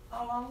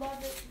 Oh, I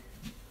love it.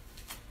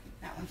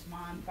 That one's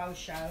mine, faux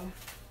show.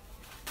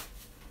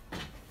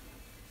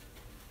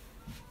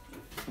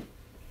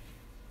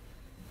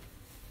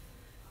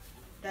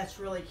 That's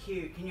really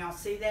cute. Can y'all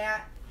see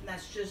that?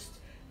 That's just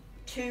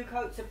 2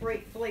 coats of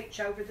bleach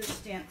over the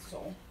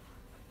stencil.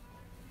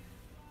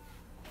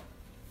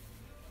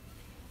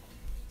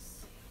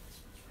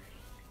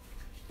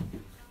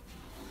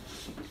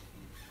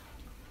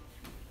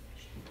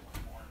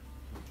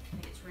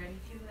 Think it's ready?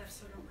 You left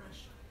soda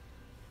brush.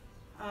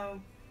 Oh,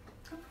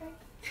 okay.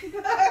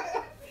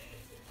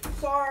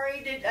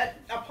 Sorry, I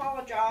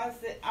apologize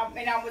that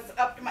I was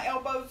up to my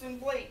elbows in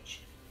bleach.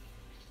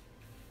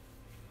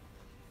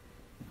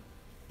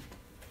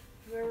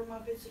 Whoever my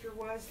visitor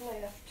was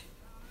left.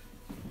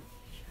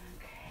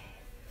 Okay.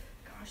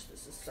 Gosh,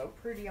 this is so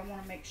pretty. I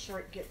want to make sure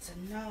it gets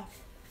enough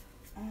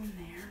on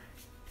there.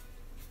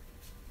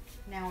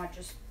 Now I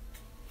just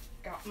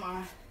got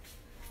my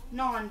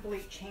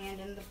non-bleach hand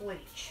in the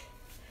bleach.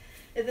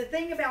 The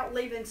thing about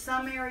leaving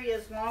some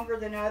areas longer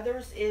than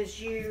others is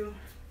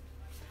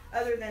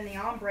other than the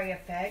ombre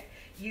effect,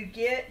 you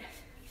get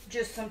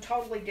just some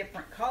totally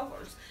different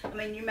colors. I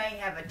mean, you may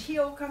have a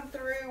teal come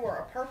through, or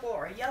a purple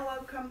or a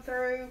yellow come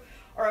through,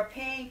 or a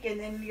pink, and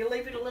then you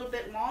leave it a little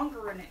bit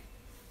longer and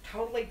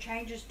totally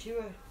changes to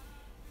a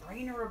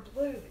green or a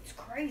blue. It's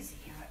crazy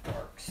how it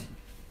works.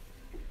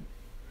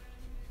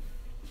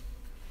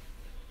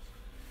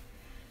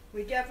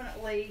 We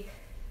definitely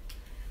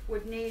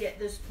would need at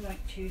this point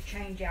to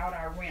change out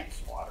our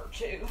rinse water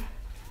too. You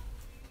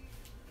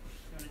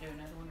want to do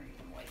another one or you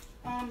can wait?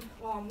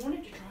 Well, I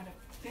wanted to try to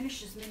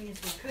finish as many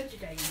as we could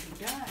today and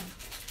be done.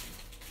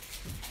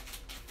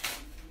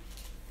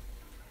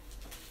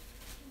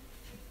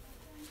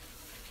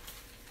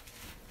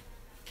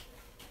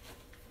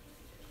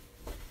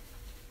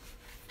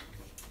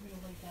 I'm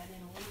gonna leave that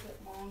in a little bit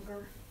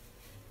longer.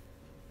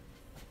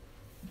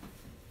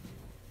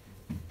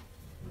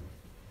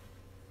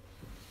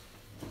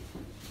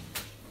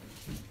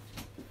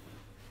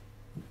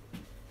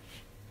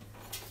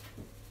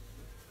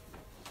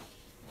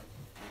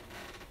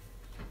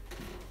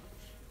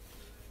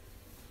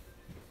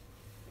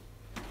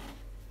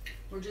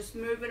 We're just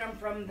moving them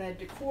from the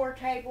decor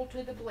table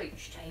to the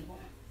bleach table.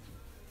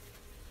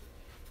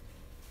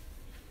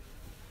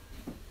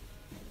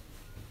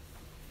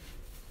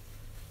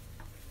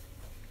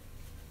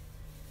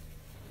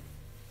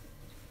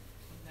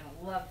 I'm going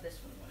to love this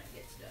one when it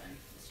gets done.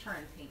 It's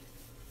turning pink.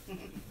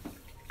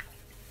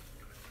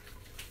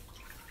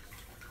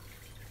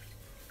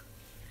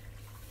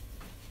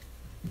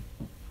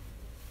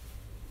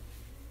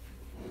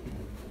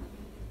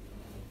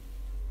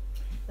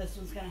 This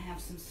one's gonna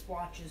have some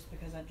swatches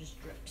because I just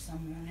dripped some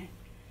on it.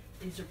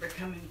 These are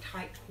becoming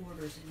tight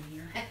quarters in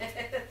here.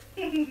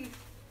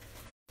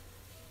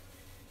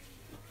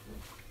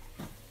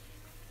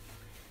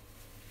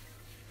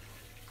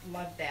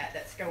 Love that.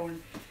 That's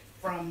going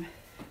from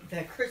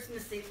the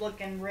Christmassy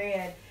looking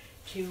red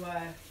to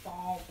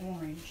fall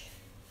orange.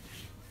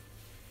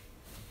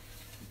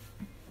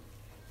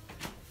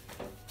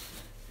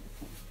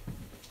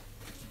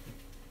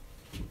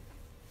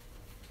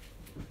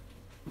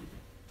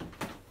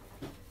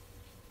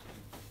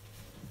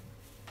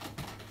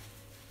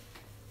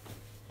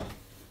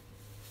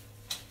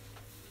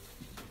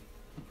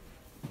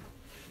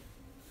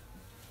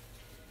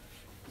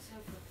 So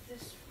for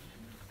this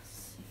one, let's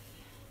see.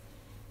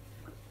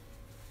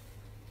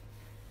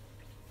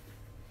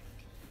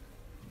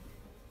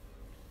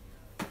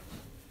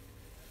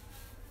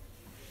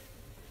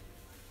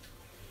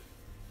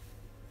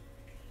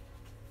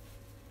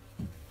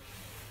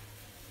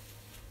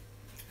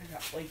 I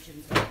got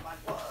bleachings on my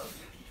glove.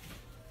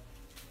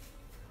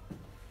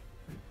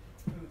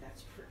 Ooh,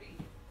 that's pretty.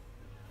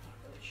 Not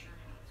really sure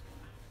how it's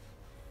going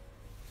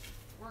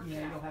to work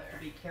Yeah, out you'll have there.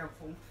 to be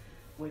careful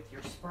with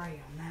your spray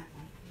on that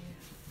one.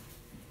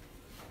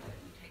 Let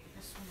me take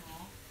this one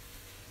off.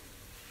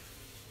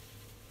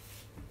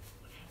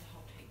 Have the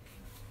whole tape.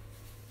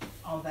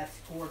 Oh, that's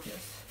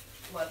gorgeous.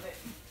 Love it.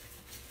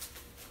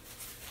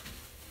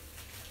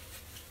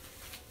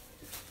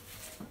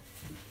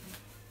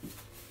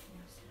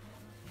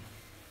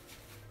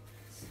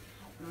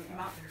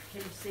 Can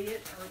you see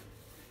it, or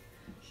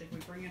should we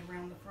bring it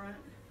around the front?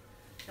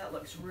 That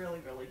looks really,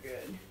 really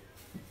good.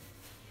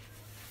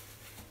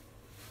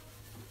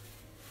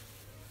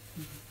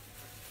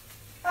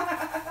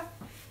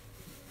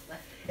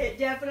 It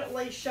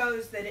definitely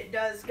shows that it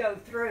does go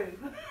through.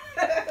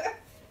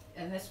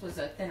 And this was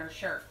a thinner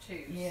shirt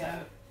too. Yeah.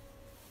 So.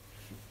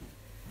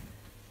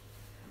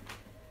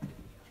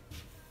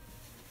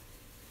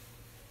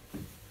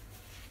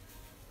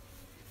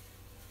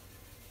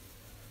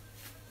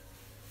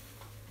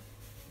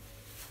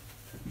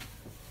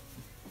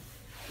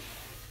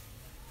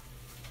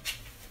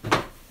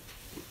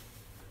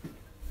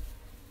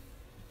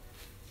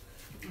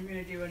 I'm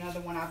going to do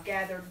another one. I've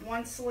gathered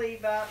one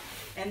sleeve up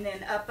and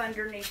then up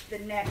underneath the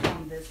neck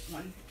on this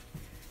one.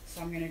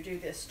 So I'm going to do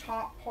this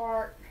top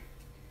part.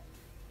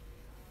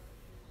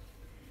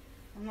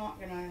 I'm not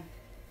going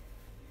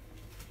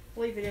to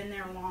leave it in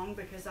there long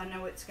because I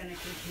know it's going to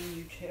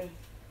continue to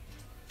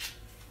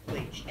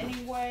bleach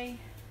anyway.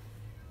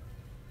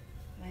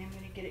 I am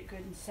going to get it good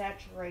and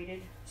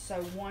saturated.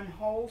 So one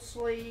whole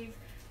sleeve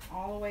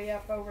all the way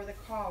up over the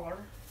collar.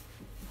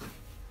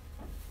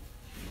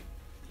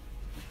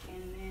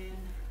 And then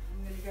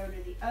I'm going to go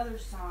to the other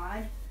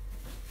side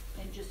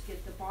and just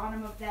get the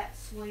bottom of that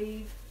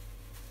sleeve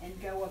and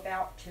go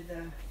about to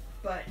the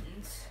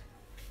buttons.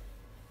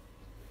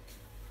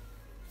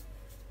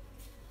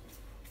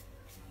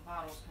 The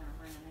bottle's kind of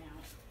running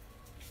out.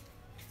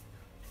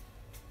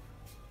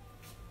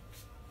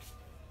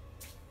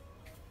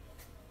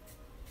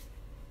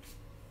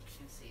 You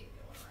can see it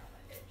going around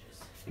the edges.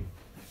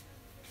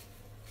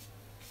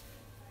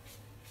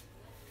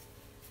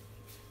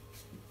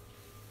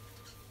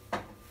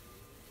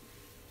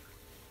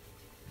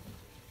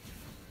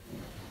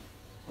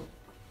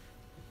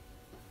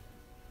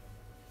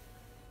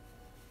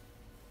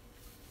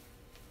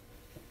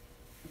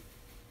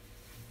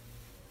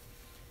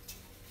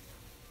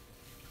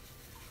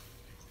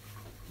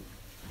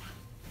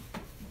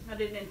 I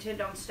didn't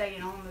intend on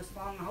staying on this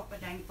long. I hope my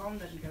dang phone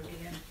doesn't go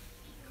dead.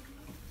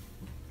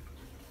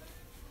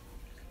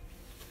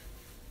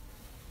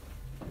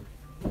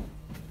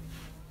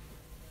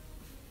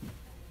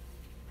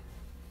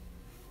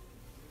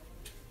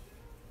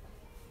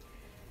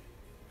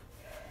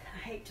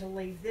 hate to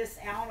leave this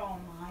out all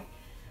night.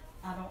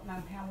 I don't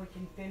know how we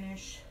can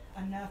finish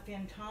enough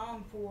in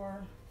time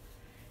for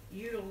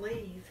you to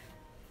leave.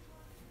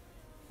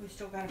 We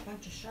still got a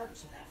bunch of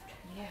shirts left.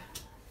 Yeah.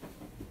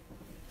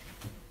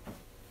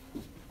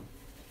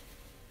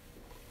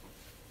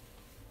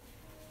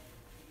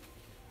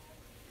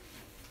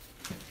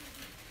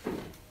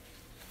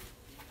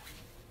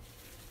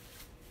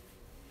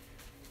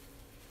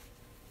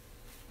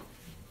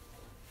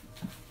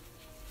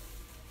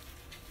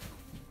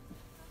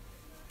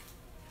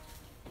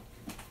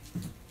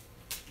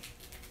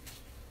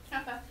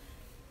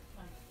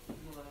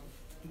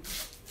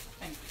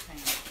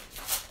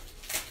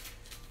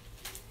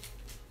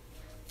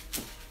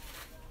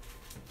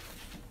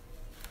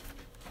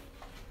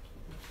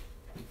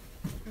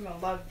 I'm gonna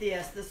love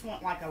this. This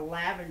one like a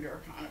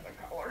lavender kind of a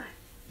color.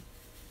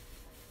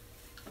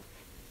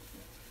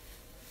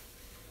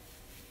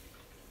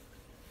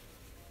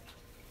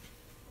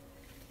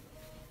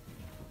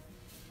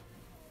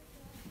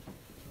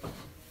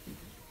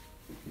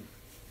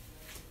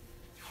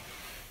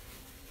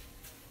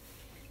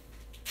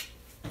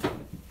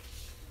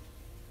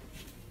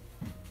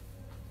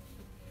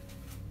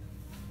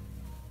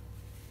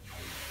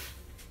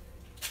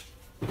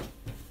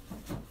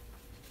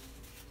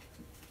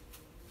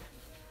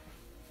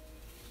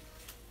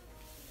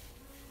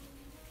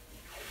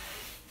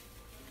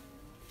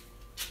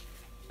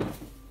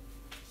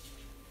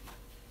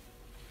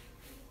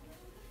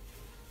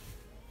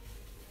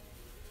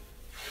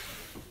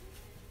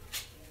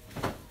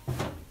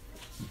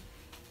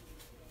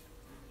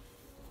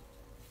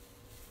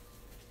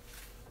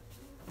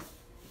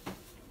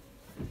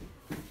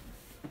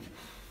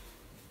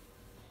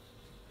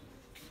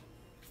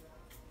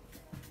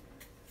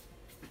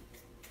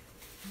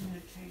 I'm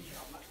gonna change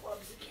out my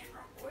gloves again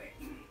real quick.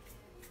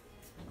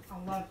 I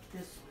love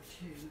this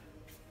one too.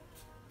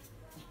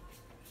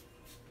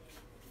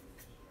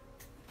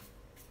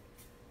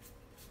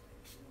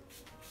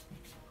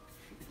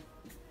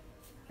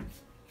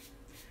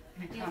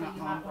 Yeah, but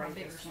you might want a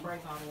bigger spray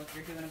bottle if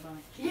you're doing a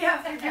bunch.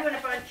 Yeah, if you're doing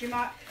a bunch, you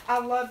might. I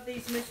love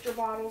these Mr.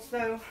 bottles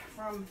though,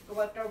 from the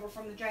leftover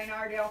from the Jane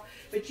Iredale.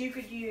 But you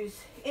could use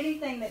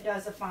anything that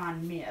does a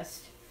fine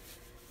mist.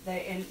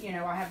 And you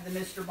know, I have the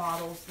Mr.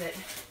 bottles that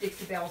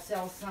Dixie Belle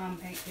sells some,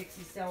 Paint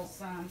Pixie sells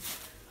some,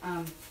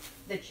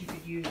 that you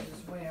could use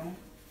as well.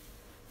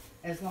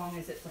 As long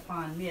as it's a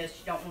fine mist,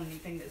 you don't want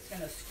anything that's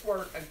going to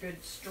squirt a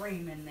good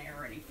stream in there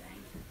or anything.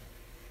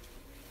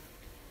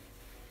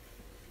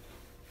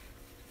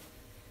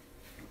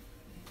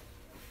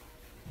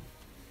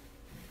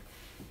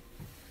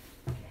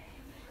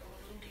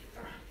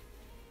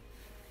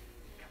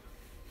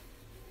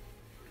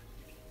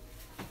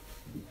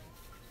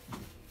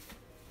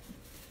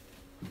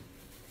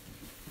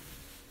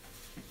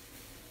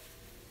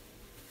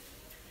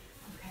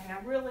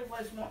 I really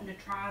was wanting to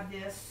try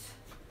this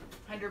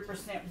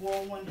 100%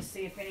 wool one to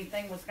see if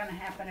anything was going to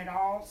happen at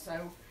all.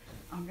 So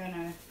I'm going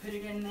to put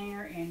it in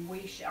there and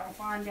we shall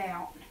find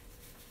out.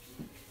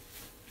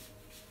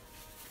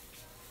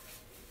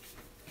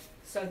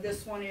 So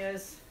this one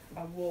is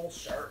a wool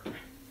shirt,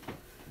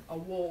 a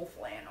wool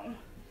flannel.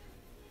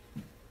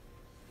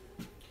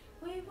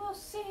 We will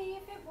see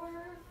if it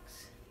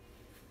works.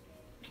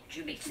 Don't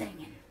you be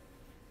singing.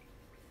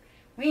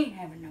 We ain't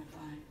having no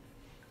fun.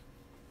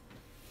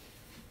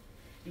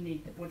 You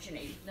need what you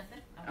need. Nothing.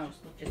 Oh,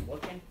 just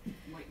looking.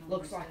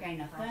 Looks like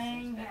ain't a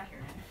thing. Back here.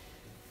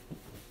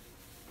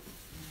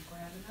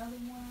 Grab another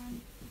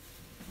one.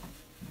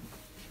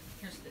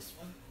 Here's this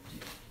one.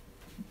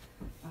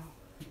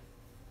 Oh.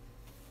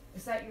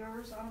 Is that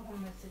yours? I don't want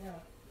to mess it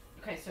up.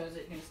 Okay, so is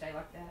it going to stay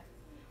like that?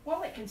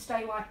 Well, it can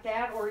stay like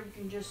that, or you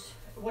can just,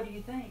 what do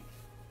you think?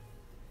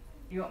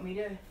 You want me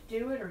to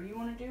do it, or you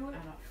want to do it?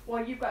 I don't.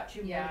 Well, you've got two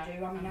more Yeah. to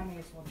do. I mean, I may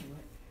as well do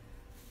it.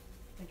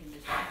 I can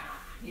just,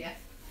 Yeah.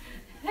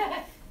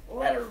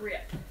 let her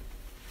rip.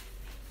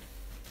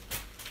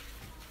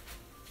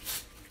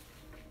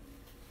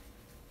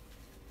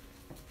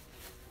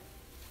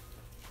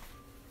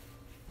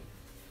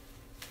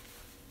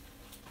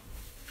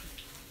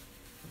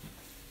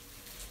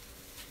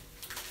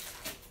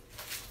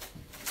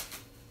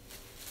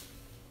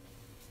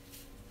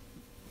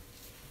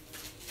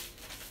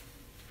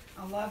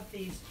 I love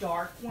these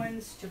dark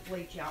ones to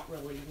bleach out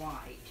really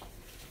white.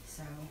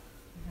 So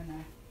I'm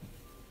gonna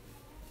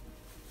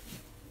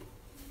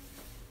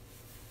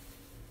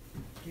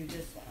do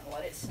this one and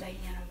let it stay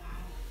in a while.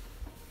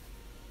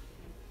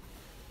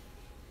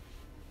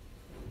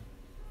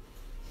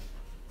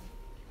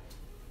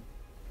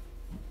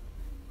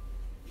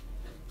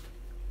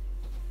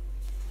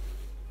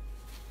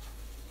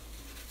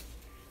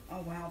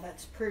 Oh wow,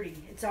 that's pretty.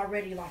 It's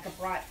already like a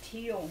bright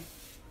teal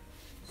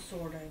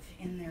sort of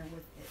in there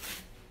with it.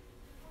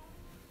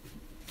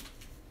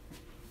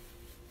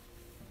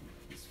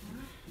 This one,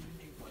 I'm gonna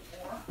do one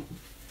more.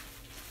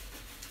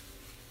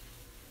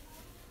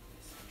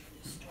 So I'll do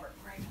this dark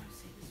gray one.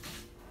 See this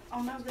one?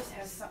 Oh no, this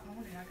has something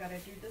on it. I gotta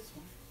do this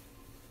one.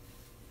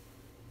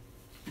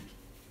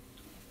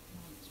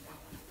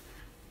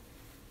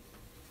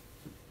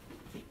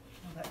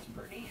 Oh,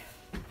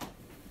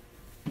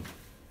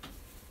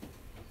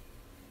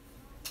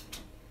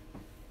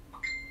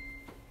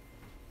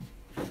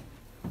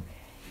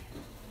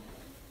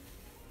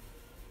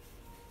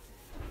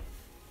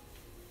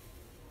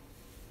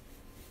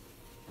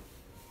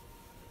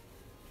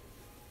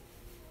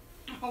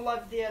 all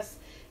of this,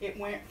 it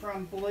went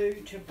from blue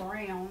to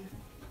brown.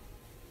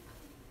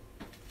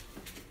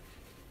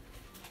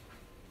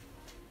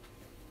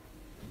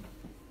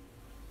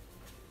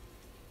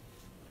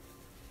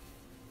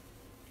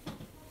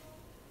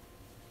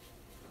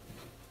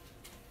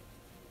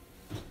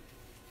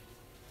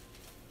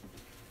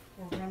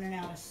 We're running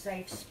out of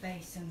safe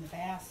space in the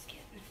basket.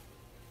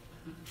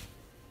 Where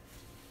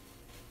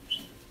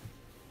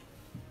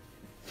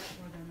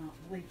they're not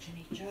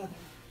bleaching each other.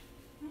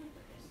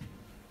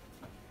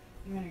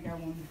 I'm gonna go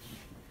on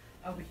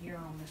over here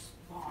on this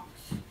box.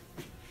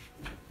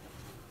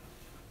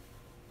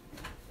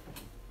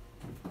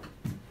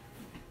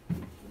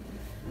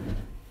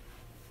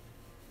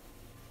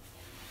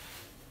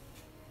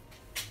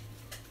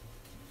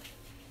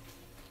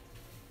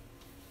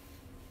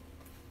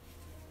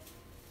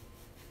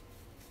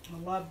 I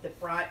love the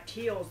bright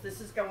teals. This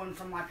is going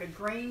from like a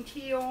green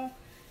teal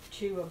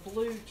to a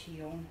blue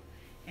teal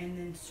and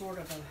then sort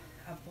of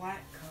a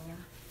black color.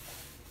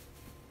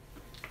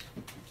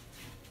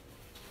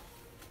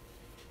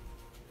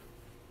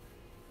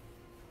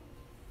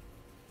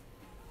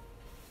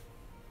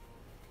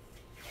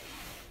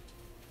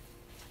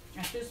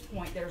 At this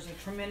point, there's a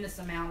tremendous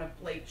amount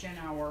of bleach in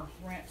our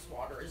rinse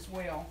water as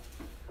well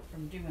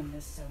from doing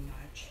this so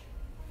much.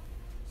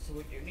 So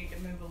we do need to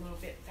move a little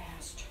bit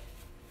fast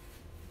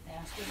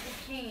as we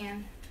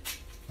can.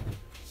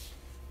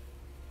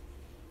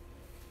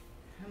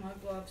 And my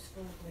gloves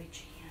full of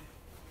bleach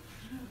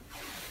again.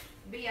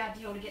 Be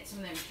ideal to get some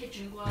of them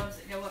kitchen gloves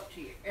that go up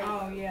to your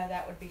elbow. Oh yeah,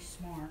 that would be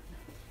smart.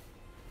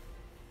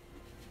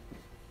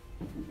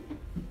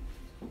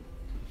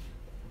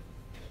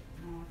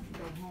 I'll have to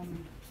go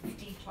home and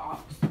detox.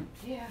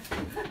 Yeah.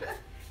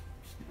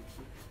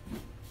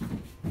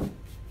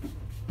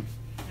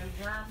 No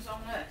germs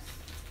on us.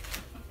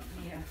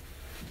 Yeah.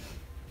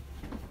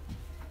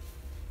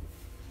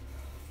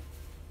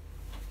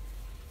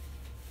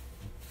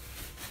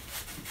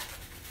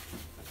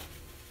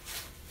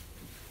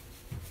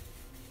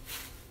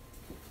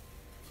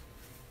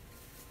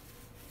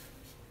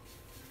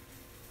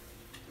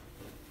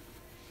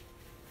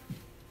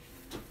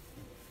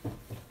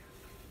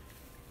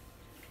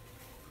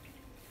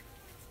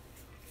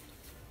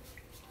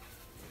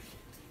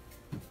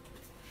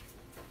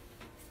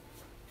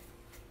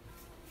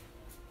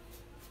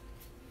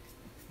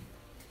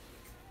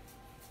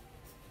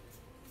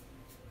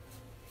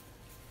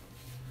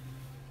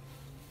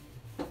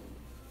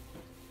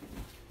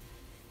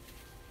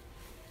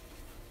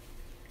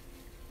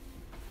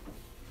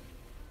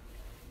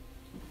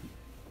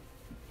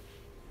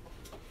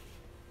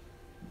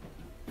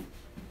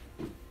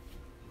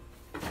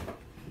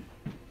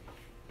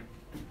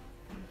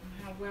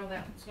 Well,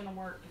 that one's gonna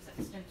work because that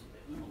stencil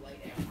didn't want to lay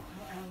down.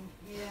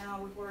 Yeah, I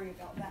would worry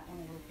about that one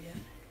a little bit.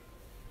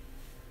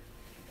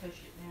 Push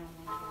it down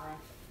whenever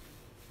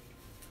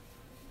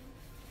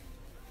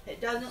It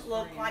doesn't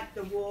look Spray. like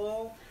the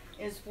wool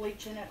is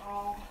bleaching at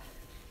all.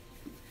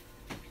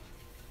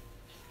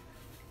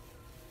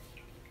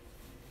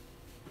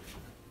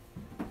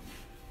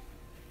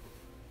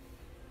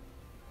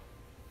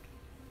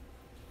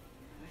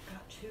 I've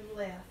got 2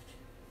 left.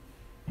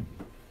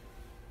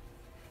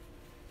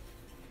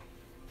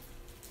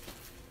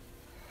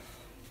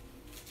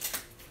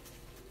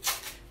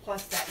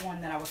 Plus that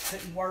one that I was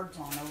putting words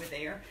on over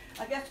there.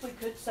 I guess we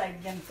could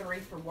save them 3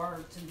 for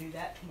words and do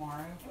that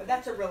tomorrow. But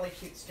that's a really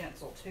cute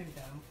stencil too,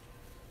 though.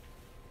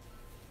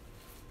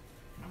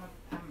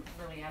 I'm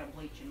really out of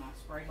bleach in my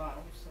spray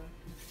bottle, so.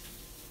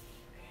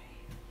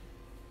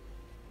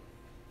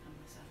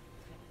 Unless I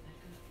fill it back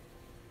up.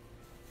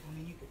 I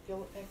mean, you could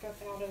fill it back up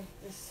out of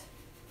this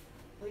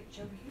bleach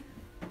over here.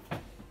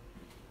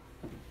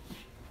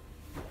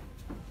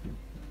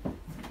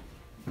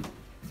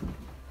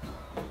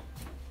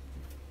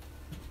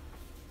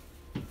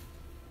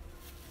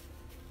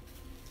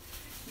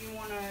 You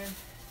want to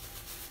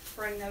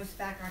bring those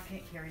back? I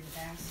can't carry the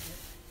basket.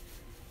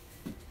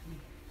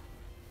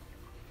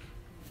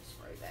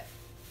 Spray that.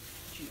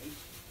 What you need?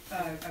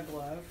 A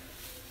glove.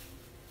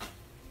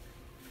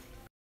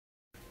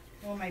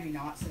 Well, maybe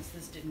not, since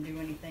this didn't do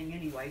anything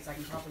anyways. I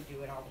can probably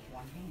do it all with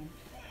one hand.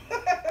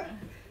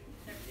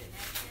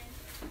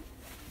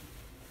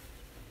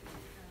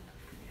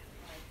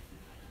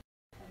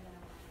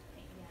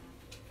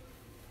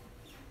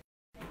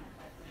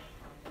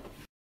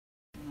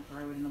 I'm gonna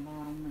throw it in the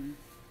bottom, and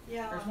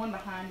Yeah. there's one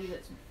behind you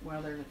that's,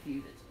 well, there's a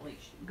few that's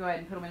bleached. Go ahead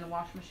and put them in the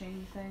wash machine,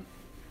 you think?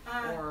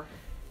 Or,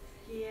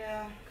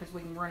 Yeah. because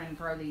we can run and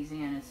throw these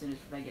in as soon as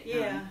they get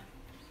Yeah. done.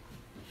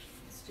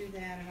 Let's do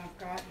that, and I've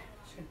got,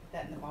 just gonna put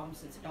that in the bottom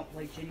since it don't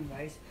bleach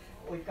anyways.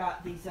 We've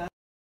got these other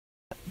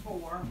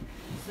 4.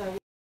 So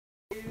what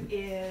we'll do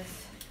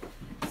is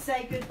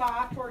say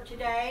goodbye for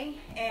today,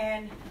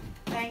 and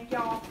thank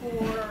y'all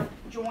for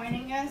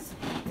joining us.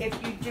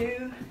 If you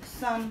do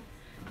some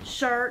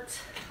shirts,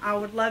 I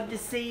would love to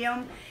see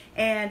them,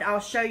 and I'll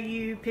show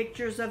you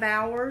pictures of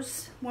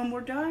ours when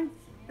we're done.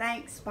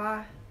 Thanks,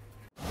 bye.